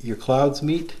your clouds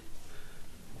meet.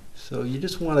 So you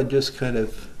just want to just kind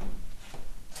of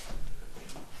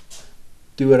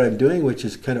do what I'm doing, which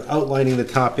is kind of outlining the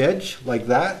top edge like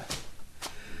that.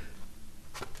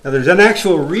 Now there's an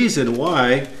actual reason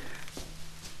why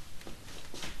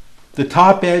the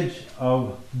top edge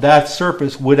of that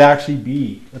surface would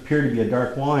actually appear to be a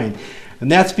dark line.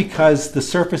 And that's because the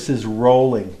surface is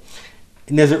rolling.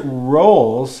 And as it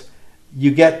rolls,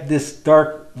 you get this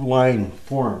dark line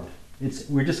formed.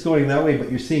 We're just going that way,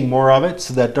 but you're seeing more of it.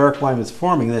 So that dark line is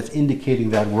forming, that's indicating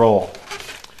that roll.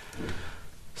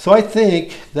 So I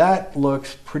think that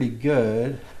looks pretty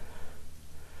good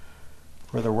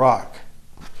for the rock.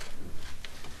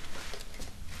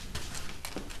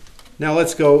 Now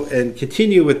let's go and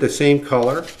continue with the same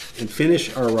color and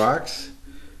finish our rocks.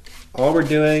 All we're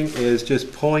doing is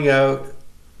just pulling out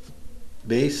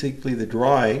basically the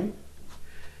drawing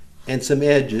and some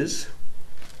edges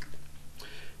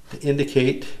to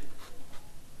indicate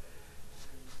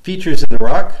features in the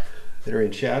rock that are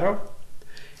in shadow.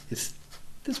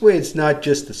 This way it's not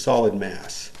just a solid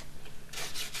mass.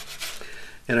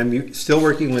 And I'm still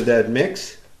working with that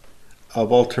mix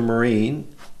of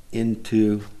ultramarine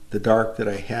into the dark that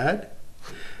I had.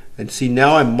 And see,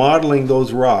 now I'm modeling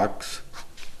those rocks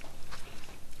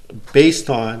based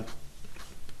on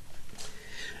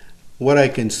what I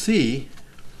can see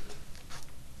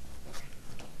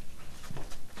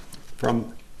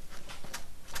from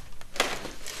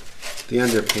the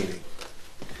underpainting.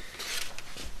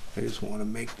 I just want to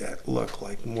make that look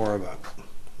like more of a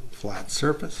flat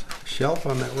surface, shelf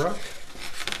on that rock.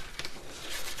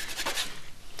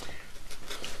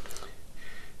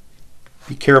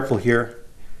 Be careful here.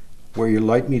 Where your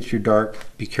light meets your dark,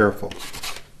 be careful.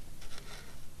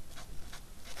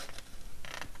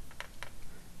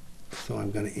 So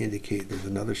I'm going to indicate there's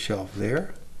another shelf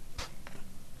there.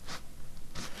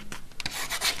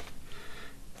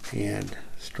 And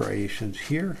striations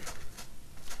here.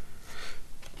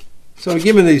 So I'm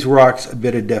giving these rocks a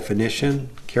bit of definition,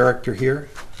 character here.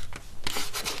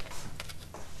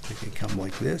 I can come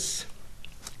like this,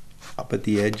 up at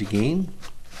the edge again.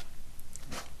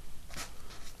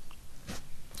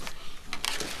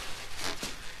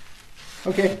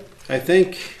 Okay, I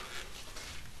think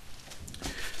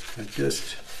I'm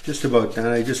just about done.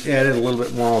 I just added a little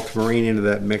bit more ultramarine into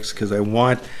that mix because I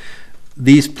want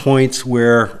these points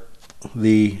where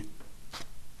the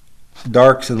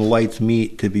darks and the lights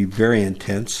meet to be very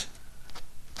intense.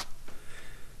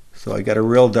 So I got a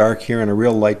real dark here and a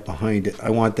real light behind it. I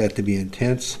want that to be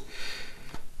intense.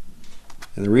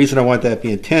 And the reason I want that to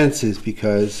be intense is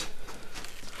because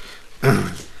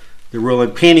the rule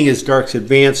in painting is darks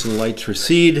advance and lights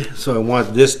recede. So I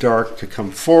want this dark to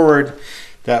come forward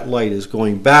that light is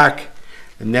going back,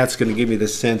 and that's going to give me the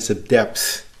sense of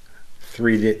depth,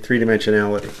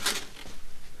 three-dimensionality.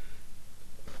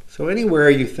 So anywhere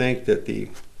you think that the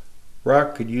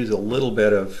rock could use a little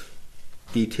bit of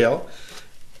detail,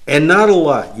 and not a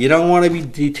lot. You don't want to be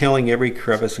detailing every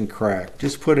crevice and crack.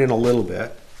 Just put in a little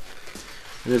bit.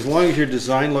 And as long as your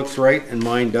design looks right, and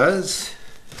mine does,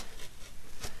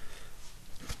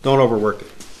 don't overwork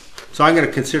it. So I'm going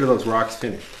to consider those rocks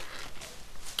finished.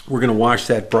 We're going to wash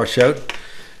that brush out.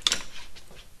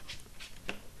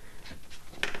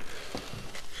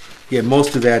 Get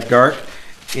most of that dark.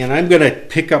 And I'm going to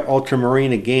pick up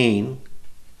ultramarine again.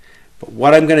 But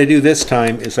what I'm going to do this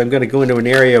time is I'm going to go into an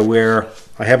area where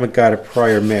I haven't got a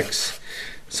prior mix.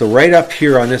 So right up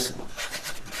here on this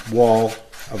wall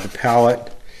of the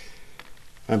palette,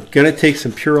 I'm going to take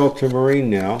some pure ultramarine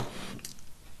now,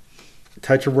 a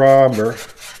touch of raw umber.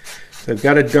 So I've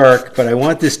got a dark, but I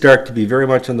want this dark to be very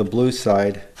much on the blue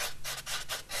side.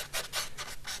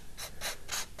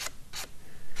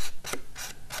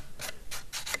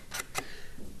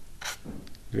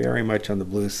 Very much on the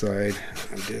blue side.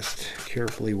 I'm just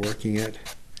carefully working it.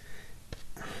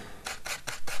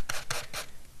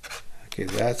 Okay,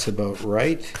 that's about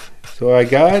right. So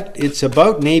it's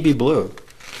about navy blue.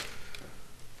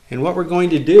 And what we're going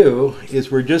to do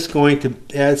is we're just going to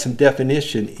add some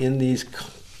definition in these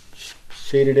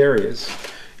shaded areas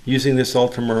using this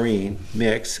ultramarine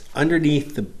mix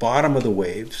underneath the bottom of the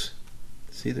waves.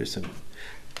 See, there's some,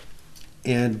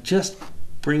 and just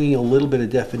bringing a little bit of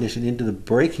definition into the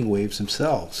breaking waves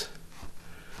themselves.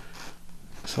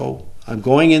 So I'm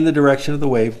going in the direction of the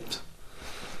waves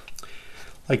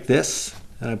like this,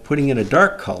 and I'm putting in a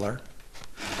dark color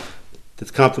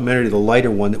that's complementary to the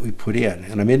lighter one that we put in.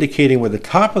 And I'm indicating where the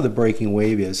top of the breaking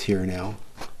wave is here now.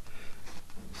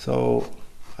 So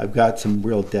I've got some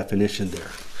real definition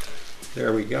there.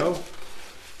 There we go.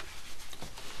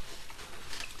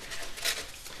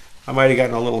 I might have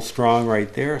gotten a little strong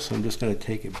right there, so I'm just going to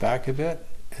take it back a bit,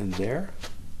 and there.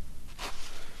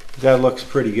 That looks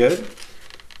pretty good.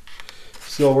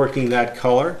 Still working that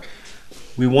color.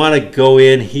 We want to go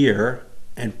in here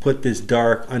and put this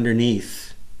dark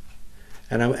underneath.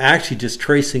 And I'm actually just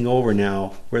tracing over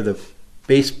now where the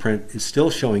base print is still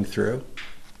showing through.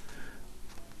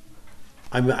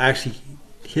 I'm actually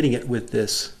hitting it with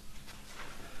this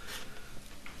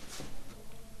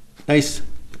nice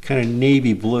kind of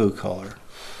navy blue color.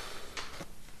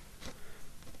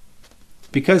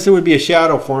 Because there would be a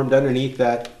shadow formed underneath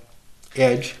that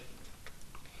edge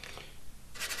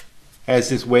as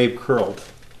this wave curled.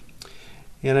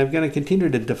 And I'm going to continue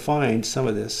to define some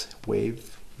of this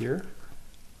wave here.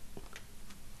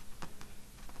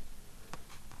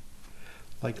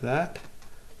 Like that.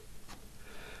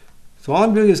 So all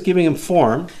I'm doing is giving them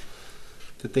form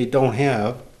that they don't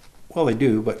have. Well, they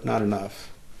do, but not enough.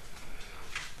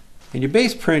 And your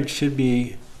base print should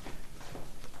be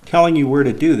telling you where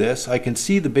to do this. I can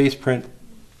see the base print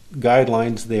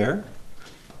guidelines there.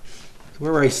 So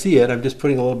wherever I see it, I'm just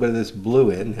putting a little bit of this blue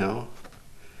in now.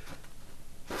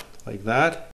 Like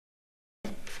that.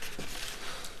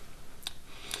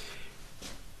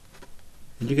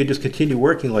 And you can just continue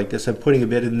working like this. I'm putting a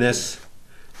bit in this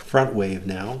front wave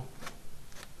now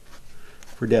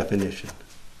for definition.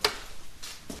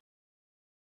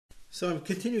 So I'm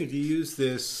continuing to use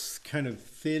this kind of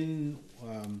thin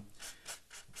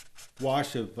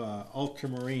wash of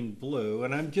ultramarine blue,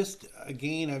 and I'm just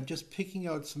picking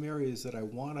out some areas that I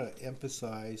want to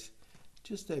emphasize,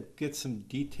 just to get some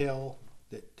detail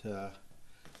that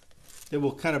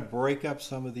will kind of break up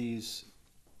some of these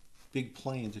big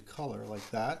planes of color like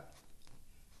that.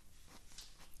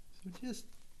 So just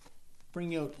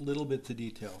bring out little bits of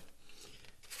detail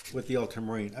with the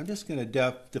ultramarine. I'm just going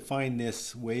to define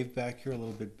this wave back here a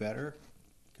little bit better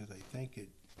because I think it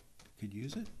could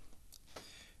use it.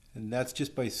 And that's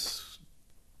just by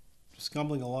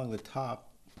scumbling along the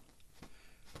top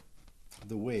of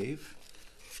the wave.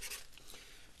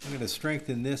 I'm going to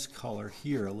strengthen this color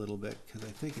here a little bit because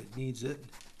I think it needs it.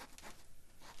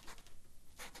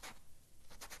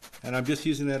 And I'm just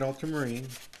using that ultramarine,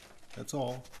 that's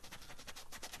all.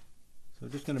 So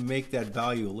I'm just going to make that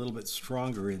value a little bit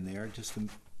stronger in there just to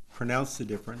pronounce the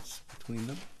difference between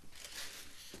them.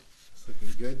 It's looking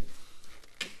good.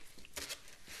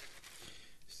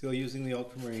 Still using the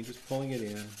ultramarine, just pulling it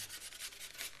in.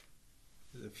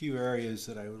 There's a few areas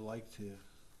that I would like to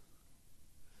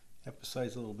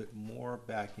emphasize a little bit more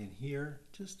back in here,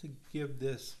 just to give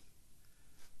this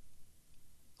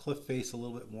cliff face a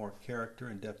little bit more character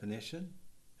and definition.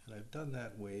 And I've done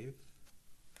that wave.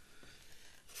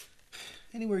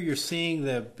 Anywhere you're seeing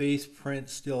the base print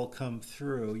still come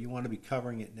through, you want to be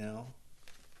covering it now.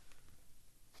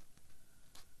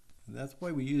 And that's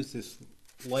why we use this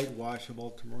light wash of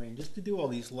ultramarine, just to do all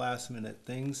these last minute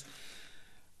things.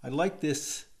 I like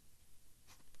this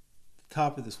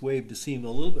top of this wave to seem a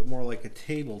little bit more like a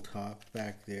tabletop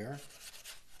back there.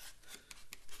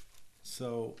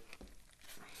 So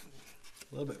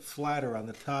a little bit flatter on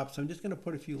the top. So I'm just going to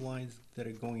put a few lines that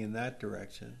are going in that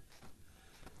direction,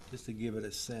 just to give it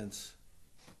a sense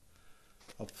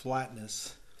of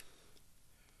flatness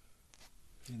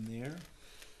in there.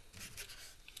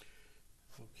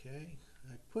 Okay,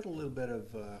 I put a little bit of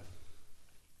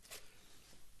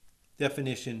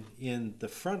definition in the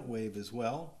front wave as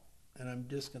well, and I'm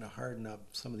just going to harden up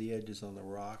some of the edges on the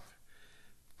rock.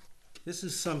 This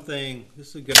is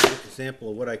a good example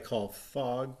of what I call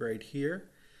fog right here.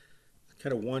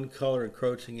 Kind of one color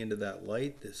encroaching into that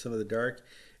light, some of the dark,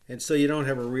 and so you don't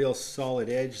have a real solid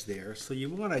edge there. So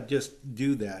you want to just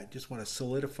do that, just want to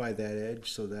solidify that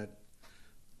edge so that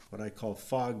what I call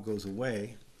fog goes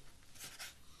away.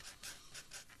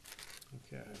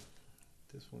 Okay,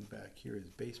 this one back here is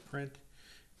base print.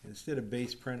 Instead of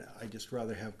base print, I just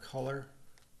rather have color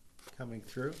coming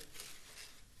through.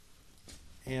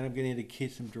 And I'm going to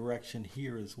indicate some direction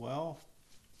here as well.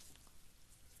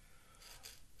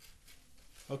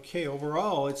 Okay,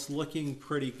 overall it's looking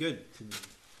pretty good to me.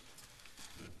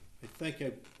 I think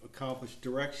I've accomplished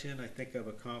direction. I think I've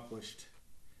accomplished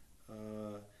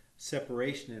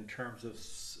separation in terms of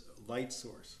light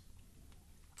source.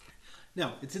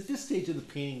 Now, it's at this stage of the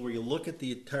painting where you look at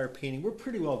the entire painting. We're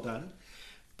pretty well done.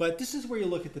 But this is where you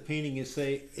look at the painting and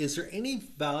say, is there any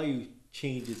value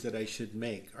changes that I should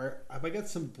make? Have I got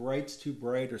some brights too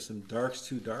bright or some darks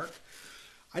too dark?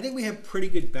 I think we have pretty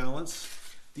good balance.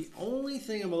 The only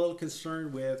thing I'm a little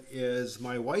concerned with is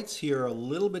my whites here are a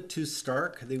little bit too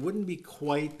stark. They wouldn't be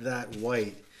quite that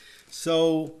white.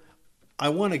 So I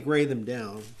want to gray them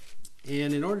down.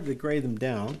 And in order to gray them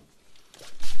down,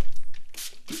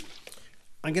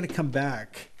 I'm going to come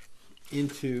back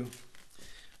into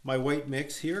my white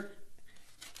mix here.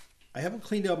 I haven't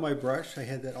cleaned out my brush. I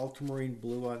had that ultramarine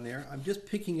blue on there. I'm just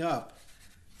picking up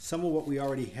some of what we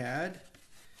already had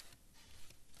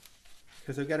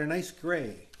because I've got a nice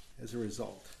gray as a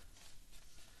result.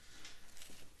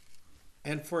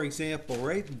 And for example,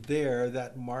 right there,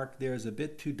 that mark there is a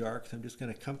bit too dark, so I'm just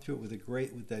going to come through it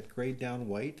with that grayed down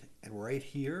white. And right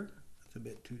here, it's a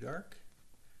bit too dark.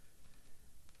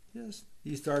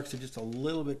 These darks are just a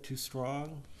little bit too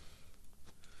strong.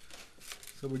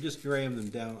 So we're just graying them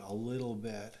down a little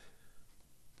bit.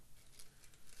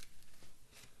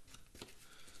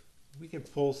 We can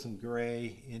pull some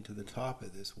gray into the top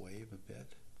of this wave a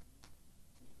bit.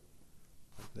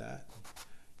 Like that.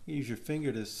 Use your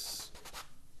finger to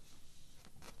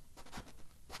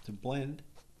blend.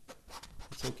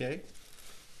 It's okay.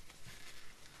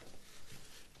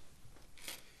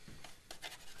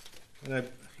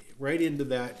 And right into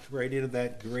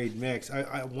that grayed mix.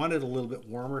 I want it a little bit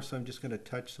warmer, so I'm just going to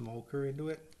touch some ochre into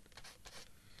it.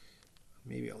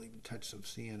 Maybe I'll even touch some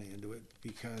sienna into it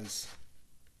because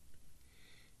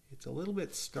it's a little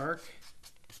bit stark.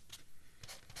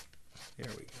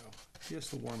 There we go. Just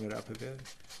to warm it up a bit.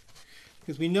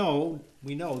 Because we know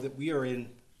that we are in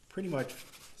pretty much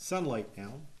sunlight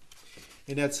now.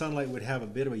 And that sunlight would have a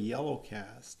bit of a yellow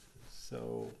cast.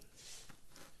 So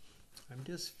I'm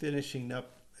just finishing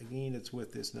up. Again, it's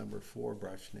with this number 4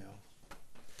 brush now.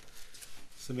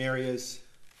 Some areas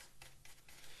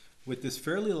with this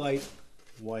fairly light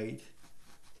white,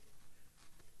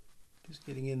 just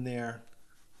getting in there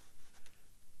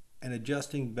and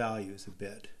adjusting values a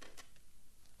bit.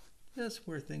 Just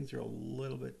where things are a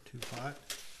little bit too hot.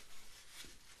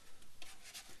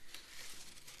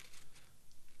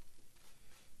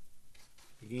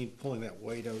 Again, pulling that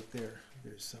white out there.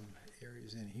 There's some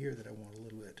areas in here that I want a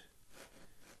little bit,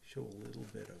 show a little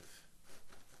bit of,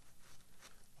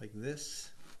 like this.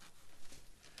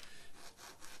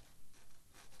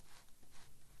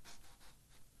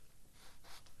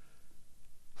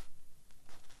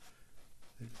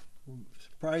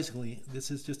 Surprisingly, this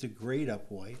is just a grayed up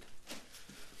white.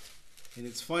 And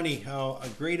it's funny how a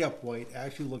grayed up white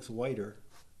actually looks whiter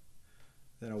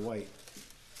than a white.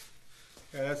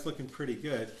 Yeah, that's looking pretty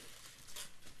good.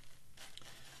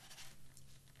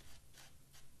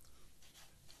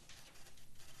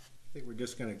 I think we're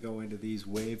just going to go into these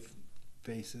wave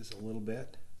faces a little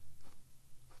bit.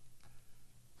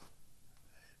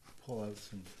 Pull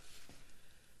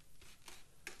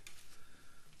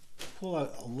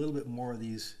out a little bit more of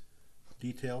these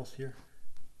details here.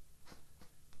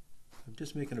 I'm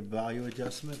just making a value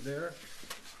adjustment there.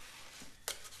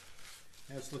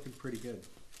 That's looking pretty good.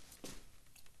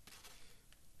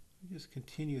 Just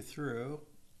continue through.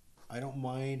 I don't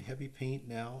mind heavy paint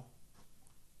now.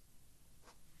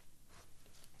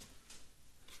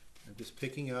 I'm just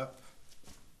picking up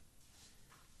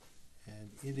and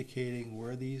indicating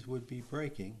where these would be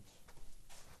breaking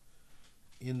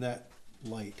in that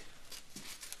light.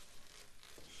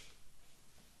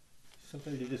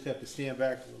 Sometimes you just have to stand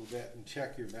back a little bit and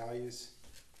check your values.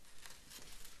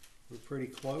 We're pretty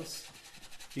close.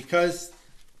 Because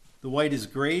the white is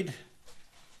grayed,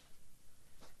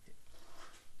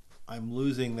 I'm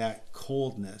losing that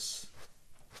coldness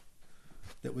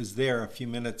that was there a few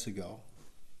minutes ago.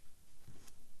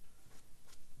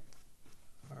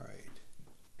 All right.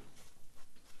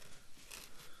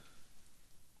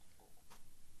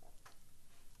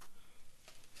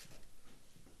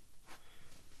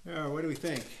 What do we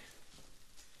think?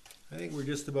 I think we're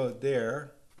just about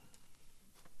there.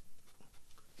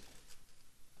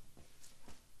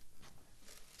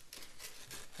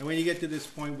 And when you get to this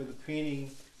point with the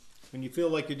painting, when you feel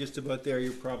like you're just about there,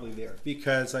 you're probably there.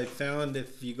 Because I found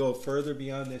if you go further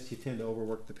beyond this, you tend to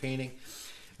overwork the painting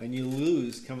and you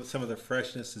lose some of the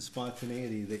freshness and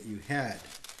spontaneity that you had.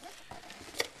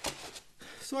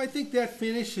 So I think that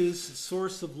finishes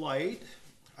Source of Light.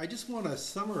 I just want to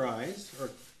summarize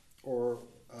or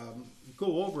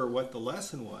go over what the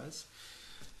lesson was.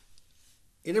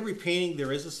 In every painting,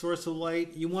 there is a source of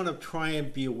light. You want to try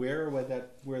and be aware of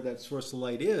where that source of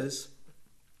light is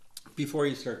before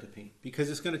you start to paint, because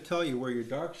it's going to tell you where your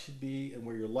dark should be and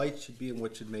where your light should be and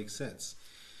what should make sense.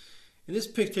 In this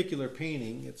particular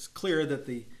painting, it's clear that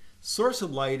the source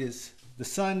of light is the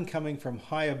sun coming from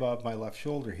high above my left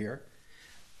shoulder here,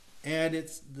 and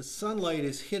the sunlight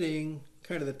is hitting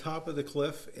kind of the top of the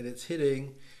cliff, and it's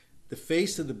hitting the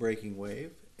face of the breaking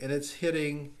wave, and it's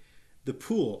hitting the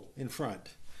pool in front.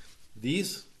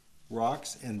 These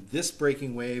rocks and this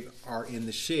breaking wave are in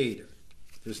the shade.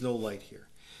 There's no light here.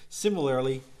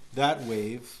 Similarly, that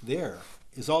wave there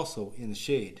is also in the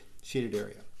shaded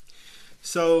area.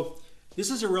 So this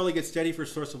is a really good study for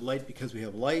source of light because we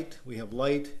have light, we have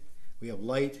light, we have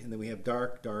light, and then we have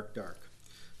dark, dark, dark.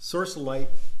 Source of light,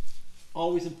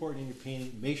 always important in your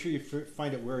painting. Make sure you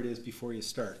find out where it is before you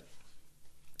start.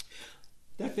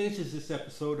 That finishes this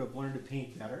episode of Learn to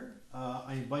Paint Better.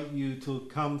 I invite you to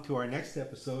come to our next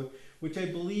episode, which I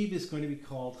believe is going to be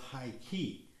called High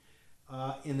Key.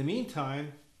 In the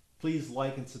meantime, please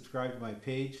like and subscribe to my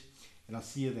page, and I'll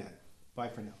see you then. Bye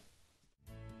for now.